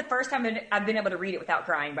way, that's the first time I've been able to read it without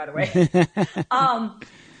crying, by the way.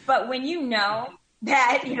 But when you know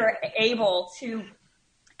that you're able to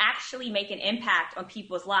actually make an impact on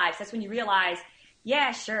people's lives, that's when you realize,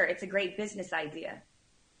 yeah, sure, it's a great business idea,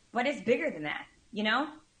 but it's bigger than that, you know?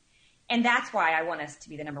 And that's why I want us to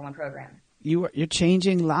be the #1 program. You're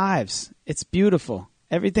changing lives. It's beautiful.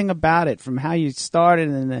 Everything about it, from how you started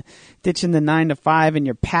and ditching the 9 to 5, and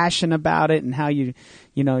your passion about it, and how you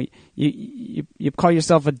call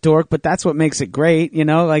yourself a dork, but that's what makes it great,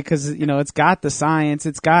 like, cause, it's got the science,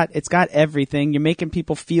 it's got everything. You're making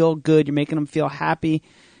people feel good. You're making them feel happy.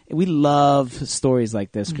 We love stories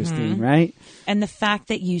like this, Christine, right? And the fact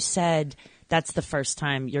that you said that's the first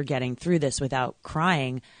time you're getting through this without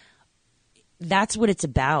crying, that's what it's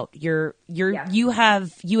about. You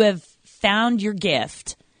have found your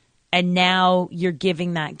gift, and now you're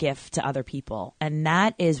giving that gift to other people. And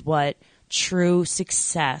that is what true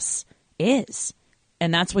success is.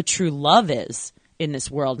 And that's what true love is in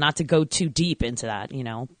this world, not to go too deep into that,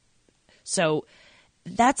 So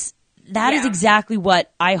that is exactly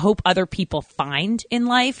what I hope other people find in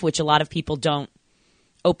life, which a lot of people don't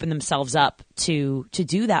open themselves up to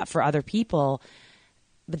do that for other people.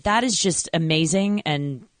 But that is just amazing,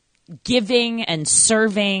 and giving and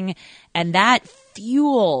serving, and that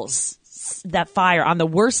fuels that fire on the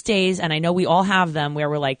worst days. And I know we all have them where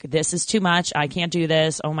we're like, this is too much. I can't do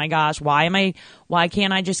this. Oh my gosh. Why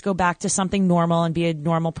can't I just go back to something normal and be a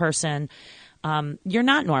normal person? You're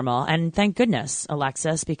not normal. And thank goodness,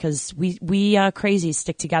 Alexis, because we crazies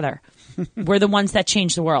stick together. We're the ones that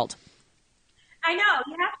change the world. I know.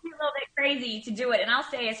 You have to be a little bit crazy to do it. And I'll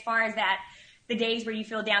say, as far as that, the days where you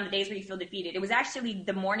feel down, the days where you feel defeated. It was actually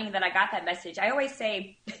the morning that I got that message. I always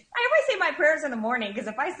say my prayers in the morning, because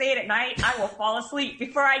if I say it at night, I will fall asleep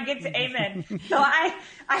before I get to amen. So I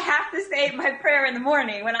have to say my prayer in the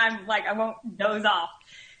morning when I'm like, I won't doze off.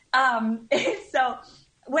 So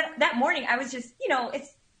that morning I was just,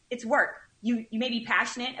 it's work. You may be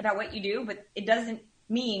passionate about what you do, but it doesn't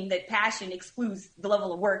mean that passion excludes the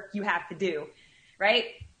level of work you have to do. Right?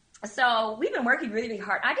 So we've been working really, really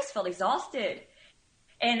hard. I just felt exhausted.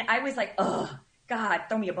 And I was like, oh, God,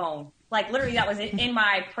 throw me a bone. Like, literally, that was in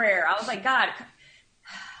my prayer. I was like, God,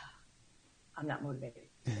 I'm not motivated,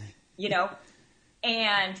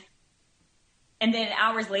 And then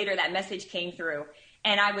hours later, that message came through.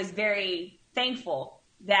 And I was very thankful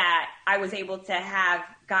that I was able to have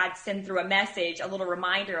God send through a message, a little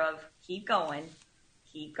reminder of keep going.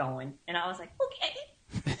 And I was like, okay.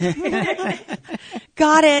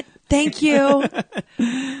 Got it. Thank you.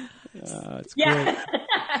 It's great.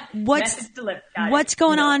 What's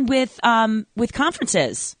going on with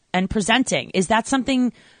conferences and presenting? Is that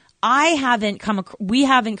something we haven't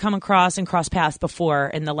come across and crossed paths before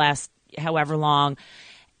in the last however long.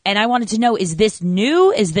 And I wanted to know, is this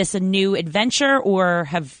new? Is this a new adventure, or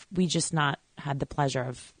have we just not had the pleasure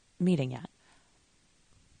of meeting yet?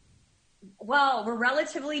 Well, we're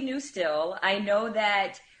relatively new still. I know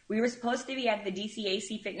that we were supposed to be at the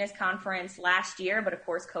DCAC Fitness Conference last year, but of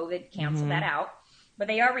course COVID canceled that out. But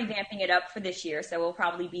they are revamping it up for this year, so we'll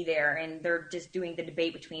probably be there, and they're just doing the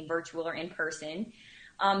debate between virtual or in person.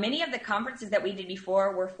 Many of the conferences that we did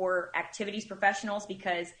before were for activities professionals,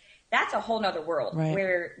 because that's a whole nother world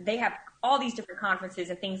where they have all these different conferences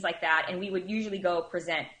and things like that, and we would usually go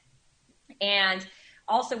present. And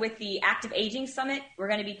also with the Active Aging Summit, we're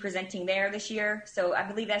going to be presenting there this year. So I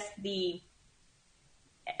believe that's the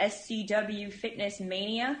SCW Fitness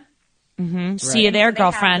Mania. Mm-hmm. Right. See you there,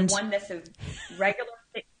 girlfriend. The one that's a regular.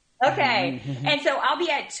 Okay. And so I'll be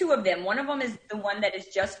at two of them. One of them is the one that is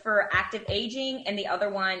just for active aging, and the other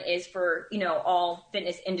one is for, all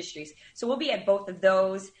fitness industries. So we'll be at both of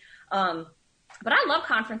those. But I love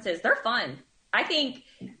conferences. They're fun. I think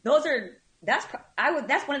that's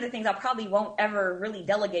one of the things I probably won't ever really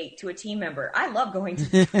delegate to a team member. I love going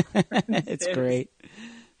to conferences. It's great.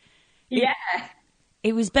 Yeah.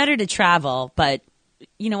 It was better to travel, but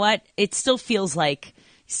you know what? It still feels like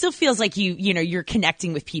you're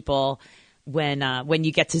connecting with people when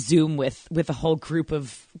you get to Zoom with a whole group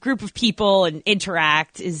of people and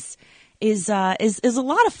interact is a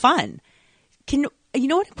lot of fun.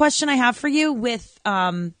 What question I have for you with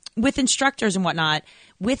instructors and whatnot,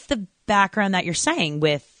 with the background that you're saying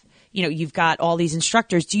with, you've got all these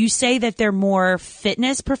instructors, do you say that they're more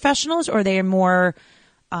fitness professionals, or they're more,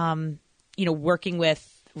 working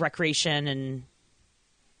with recreation? And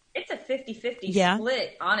it's a 50-50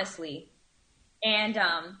 split, honestly. And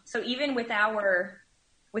so even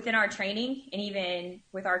within our training, and even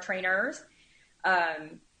with our trainers,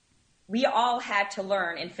 we all had to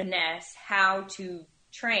learn and finesse how to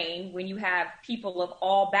train when you have people of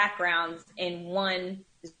all backgrounds in one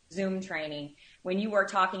Zoom training. When you were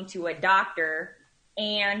talking to a doctor,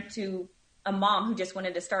 and to a mom who just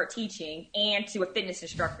wanted to start teaching, and to a fitness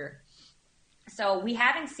instructor. So we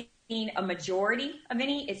haven't seen a majority of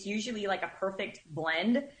any. It's usually like a perfect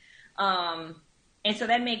blend. And so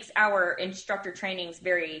that makes our instructor trainings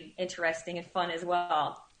very interesting and fun as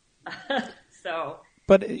well.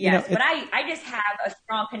 But I just have a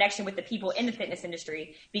strong connection with the people in the fitness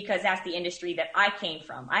industry, because that's the industry that I came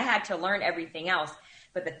from. I had to learn everything else,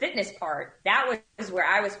 but the fitness part, that was where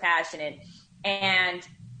I was passionate. And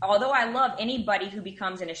although I love anybody who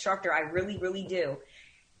becomes an instructor, I really, really do.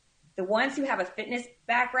 The ones who have a fitness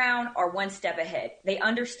background are one step ahead. They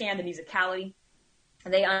understand the musicality.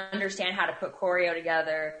 They understand how to put choreo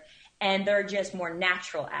together, and they're just more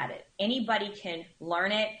natural at it. Anybody can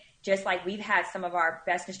learn it, just like we've had some of our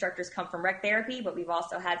best instructors come from rec therapy, but we've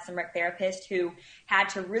also had some rec therapists who had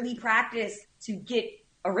to really practice to get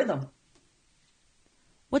a rhythm.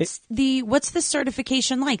 What's the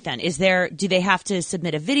certification like then? Do they have to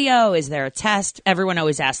submit a video? Is there a test? Everyone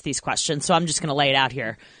always asks these questions, so I'm just going to lay it out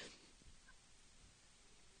here.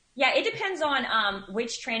 Yeah, it depends on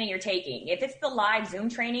which training you're taking. If it's the live Zoom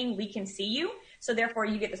training, we can see you. So therefore,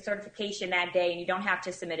 you get the certification that day, and you don't have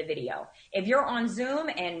to submit a video. If you're on Zoom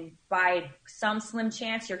and by some slim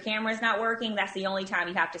chance your camera is not working, that's the only time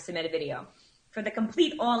you have to submit a video. For the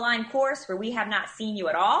complete online course where we have not seen you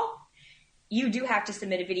at all, you do have to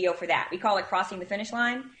submit a video for that. We call it crossing the finish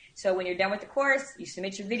line. So when you're done with the course, you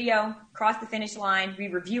submit your video, cross the finish line, we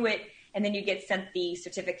review it, and then you get sent the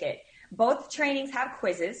certificate. Both trainings have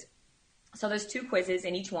quizzes. So there's 2 quizzes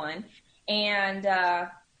in each one. And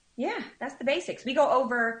that's the basics. We go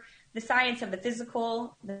over the science of the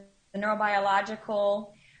physical, the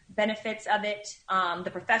neurobiological benefits of it,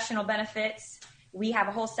 the professional benefits. We have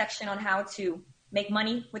a whole section on how to make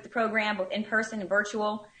money with the program, both in person and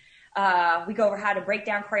virtual. We go over how to break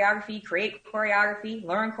down choreography, create choreography,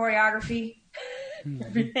 learn choreography,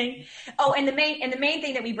 everything. Oh, and the main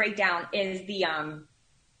thing that we break down is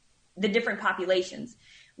the different populations,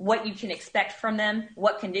 what you can expect from them,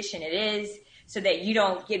 what condition it is, so that you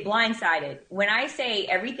don't get blindsided. When I say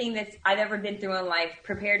everything that I've ever been through in life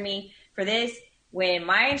prepared me for this, when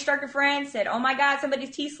my instructor friend said, "Oh my God,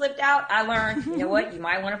 somebody's teeth slipped out," I learned, you know what, you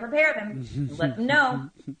might want to prepare them, let them know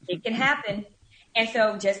it can happen. And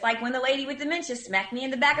so just like when the lady with dementia smacked me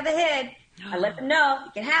in the back of the head, I let them know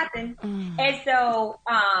it can happen. And so,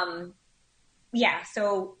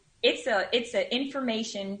 so it's a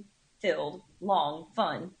information-filled, long,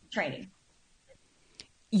 fun training.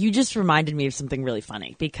 You just reminded me of something really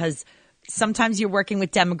funny, because sometimes you're working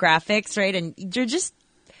with demographics, right?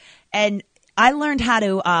 And I learned how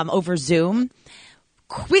to, over Zoom,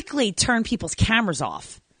 quickly turn people's cameras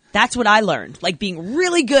off. That's what I learned. Like being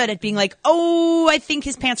really good at being like, oh, I think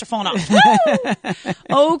his pants are falling off.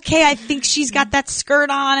 Okay, I think she's got that skirt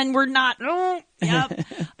on and we're not. Oh, yep.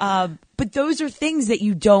 But those are things that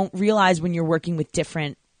you don't realize when you're working with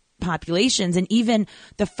different populations. And even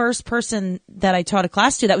the first person that I taught a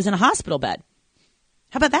class to that was in a hospital bed.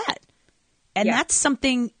 How about that? And that's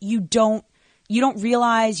something you don't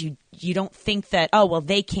realize. You don't think that, oh, well,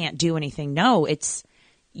 they can't do anything. No, it's,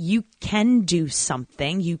 you can do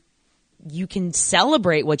something. You can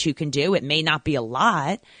celebrate what you can do. It may not be a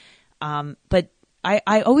lot, but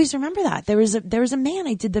I always remember that there was a man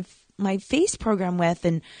I did my face program with,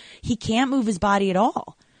 and he can't move his body at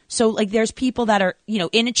all. So like there's people that are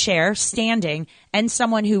in a chair, standing, and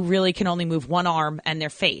someone who really can only move one arm and their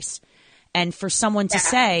face, and for someone to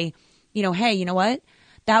say, hey, you know what?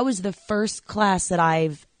 That was the first class that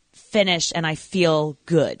I've finished, and I feel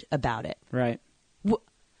good about it. Right.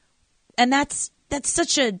 And that's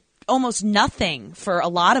such a almost nothing for a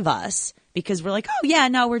lot of us, because we're like, oh yeah,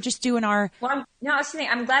 no, we're just doing our. Well, I was saying,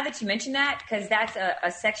 I'm glad that you mentioned that, because that's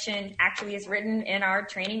a section actually is written in our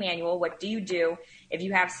training manual. What do you do if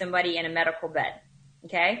you have somebody in a medical bed?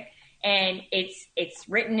 Okay. And it's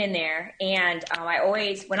written in there. And I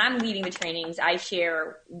always, when I'm leading the trainings, I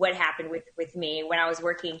share what happened with me when I was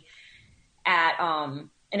working at an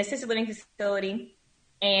assisted living facility.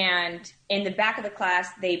 And in the back of the class,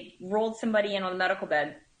 they rolled somebody in on the medical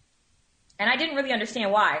bed. And I didn't really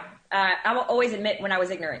understand why. I will always admit when I was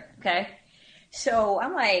ignorant, okay? So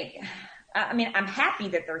I'm like, I'm happy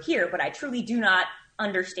that they're here, but I truly do not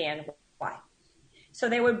understand why. So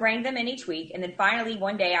they would bring them in each week. And then finally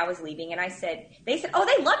one day I was leaving and they said, oh,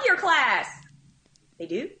 they love your class. They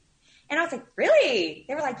do? And I was like, really?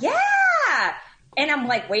 They were like, yeah. And I'm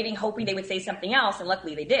like waiting, hoping they would say something else. And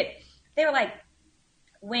luckily they did. They were like,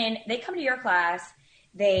 when they come to your class,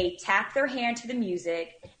 they tap their hand to the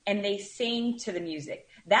music and they sing to the music.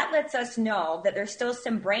 That lets us know that there's still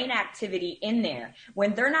some brain activity in there.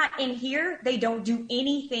 When they're not in here, they don't do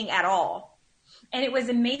anything at all. And it was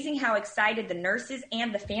amazing how excited the nurses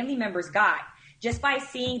and the family members got just by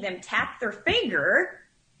seeing them tap their finger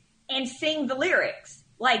and sing the lyrics.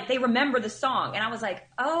 Like they remember the song. And I was like,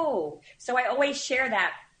 oh, so I always share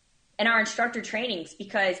that in our instructor trainings,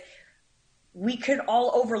 because we could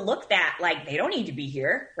all overlook that. Like they don't need to be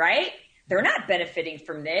here, right? They're not benefiting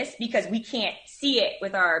from this because we can't see it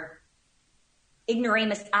with our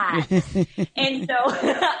ignoramus eyes. And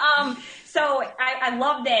so, I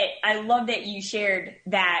love that. I love that you shared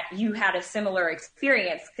that you had a similar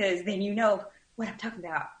experience, because then you know what I'm talking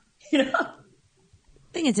about. I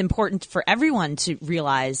think it's important for everyone to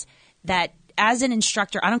realize that as an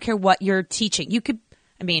instructor, I don't care what you're teaching.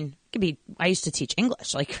 I used to teach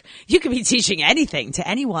English. Like you could be teaching anything to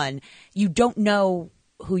anyone. You don't know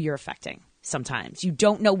who you're affecting sometimes. You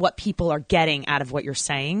don't know what people are getting out of what you're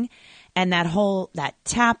saying. And that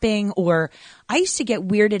tapping, or I used to get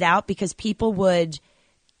weirded out because people would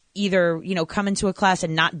either, come into a class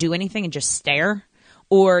and not do anything and just stare,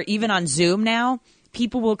 or even on Zoom now,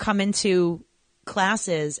 people will come into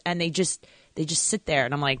classes and they just sit there.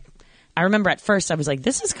 And I'm like, I remember at first I was like,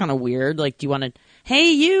 this is kind of weird. Like, do you want to,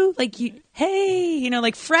 hey, you, like you, hey,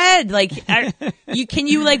 like Fred, like, can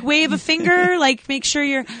you like wave a finger? Like make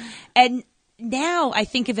sure and now I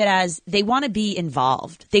think of it as they want to be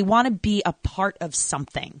involved. They want to be a part of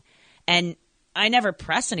something. And I never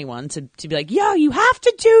press anyone to be like, yo, you have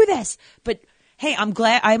to do this. But hey, I'm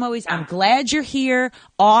glad you're here.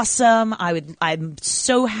 Awesome. I'm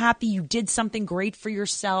so happy you did something great for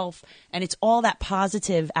yourself. And it's all that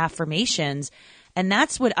positive affirmations. And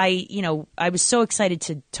that's what I was so excited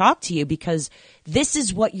to talk to you, because this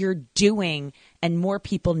is what you're doing, and more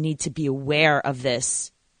people need to be aware of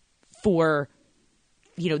this for,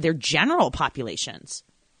 their general populations.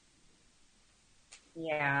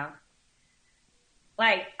 Yeah.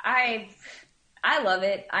 Like I love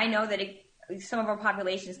it. I know that some of our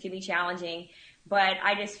populations can be challenging, but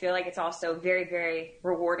I just feel like it's also very, very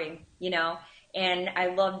rewarding, And I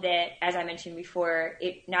love that, as I mentioned before,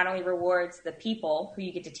 it not only rewards the people who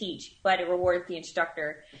you get to teach, but it rewards the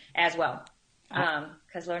instructor as well.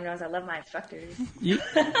 Because Lord knows I love my instructors.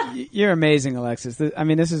 You're amazing, Alexis.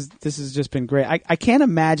 This has just been great. I can't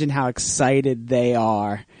imagine how excited they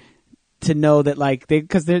are to know that, like,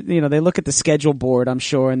 because they look at the schedule board, I'm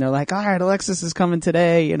sure, and they're like, all right, Alexis is coming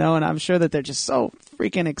today, and I'm sure that they're just so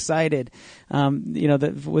freaking excited,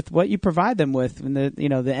 with what you provide them with, and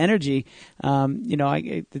the energy.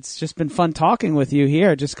 It's just been fun talking with you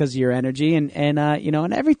here, just because of your energy and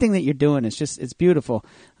everything that you're doing. It's beautiful.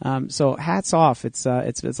 So hats off. It's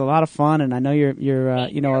a lot of fun, and I know you're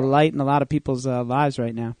a light in a lot of people's lives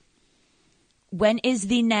right now. when is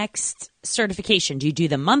the next certification? Do you do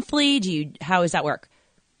them monthly? How does that work?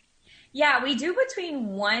 Yeah, we do between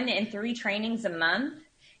 1 and 3 trainings a month.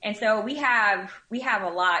 And so we have a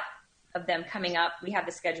lot of them coming up. We have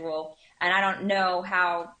the schedule, and I don't know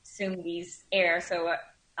how soon these air. So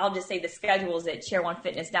I'll just say the schedule is at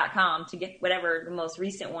chair1fitness.com to get whatever the most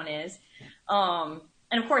recent one is. And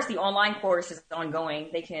of course, the online course is ongoing.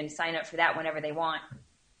 They can sign up for that whenever they want.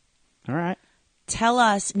 All right. Tell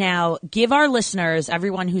us now, give our listeners,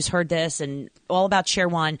 everyone who's heard this and all about Chair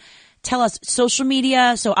One, tell us social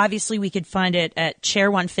media. So obviously we could find it at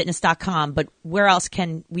chair1fitness.com, but where else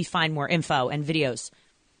can we find more info and videos?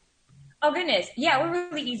 Oh, goodness. Yeah, we're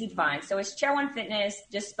really easy to find. So it's Chair One Fitness.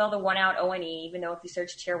 Just spell the 1 out, O-N-E, even though if you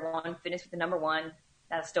search Chair One Fitness with the number 1,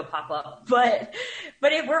 that'll still pop up. But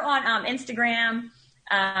we're on Instagram.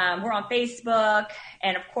 We're on Facebook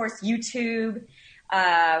and, of course, YouTube.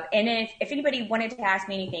 And if anybody wanted to ask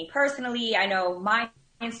me anything personally, I know my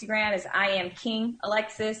Instagram is I am King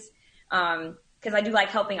Alexis, because I do like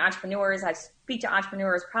helping entrepreneurs. I speak to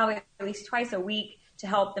entrepreneurs probably at least twice a week to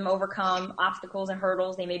help them overcome obstacles and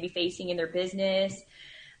hurdles they may be facing in their business.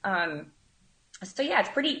 So yeah, it's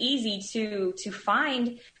pretty easy to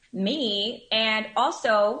find me. And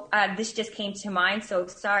also, this just came to mind. So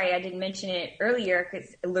sorry, I didn't mention it earlier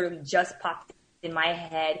because it literally just popped in my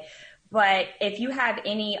head. But if you have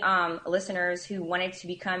any listeners who wanted to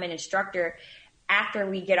become an instructor, after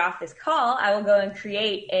we get off this call, I will go and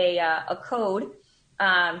create a code.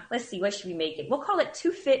 Let's see, what should we make it? We'll call it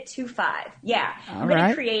 2FIT25. Yeah, I'm going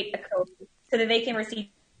to create a code so that they can receive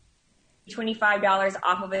 $25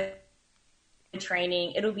 off of a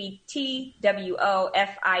training. It'll be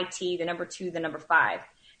TWOFIT, the number 2, the number 5.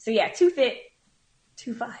 So yeah,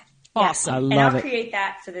 2FIT25. Awesome. I love and I'll it. create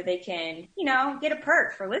that so that they can, get a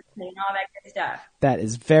perk for listening and all that good stuff. That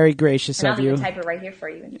is very gracious And of I'll you. even type it right here for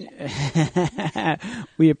you.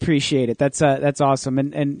 We appreciate it. That's awesome.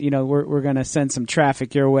 And we're going to send some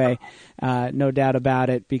traffic your way, no doubt about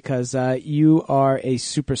it, because you are a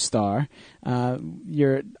superstar.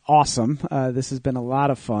 You're awesome. This has been a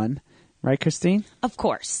lot of fun. Right, Christine? Of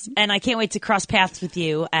course. And I can't wait to cross paths with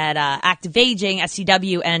you at Active Aging,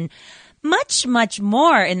 SCW, and much, much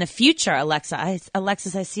more in the future, Alexis, I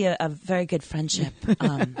see a very good friendship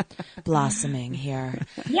blossoming here.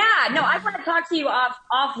 Yeah, no, I want to talk to you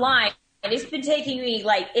offline. And it's been taking me,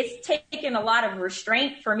 it's taken a lot of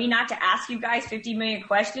restraint for me not to ask you guys 50 million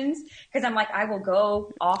questions, because I'm like, I will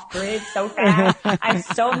go off grid so fast. I have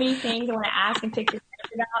so many things I want to ask and pick your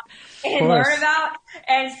brain about and learn about.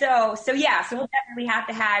 And so we'll definitely have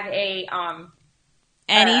to have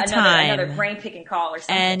another brain picking call or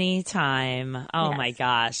something. Anytime. Oh, yes. My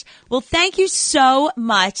gosh. Well, thank you so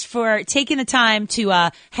much for taking the time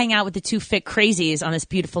to hang out with the 2FIT crazies on this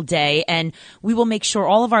beautiful day. And we will make sure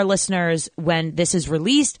all of our listeners, when this is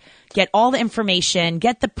released, get all the information,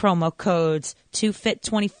 get the promo codes,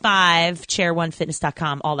 2FIT25,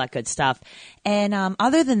 chair1fitness.com, all that good stuff. And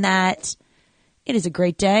other than that, it is a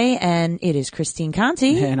great day, and it is Christine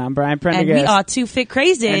Conti. And I'm Brian Prendergast. And we are 2FIT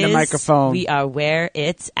crazies. And the microphone. We are where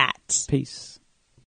it's at. Peace.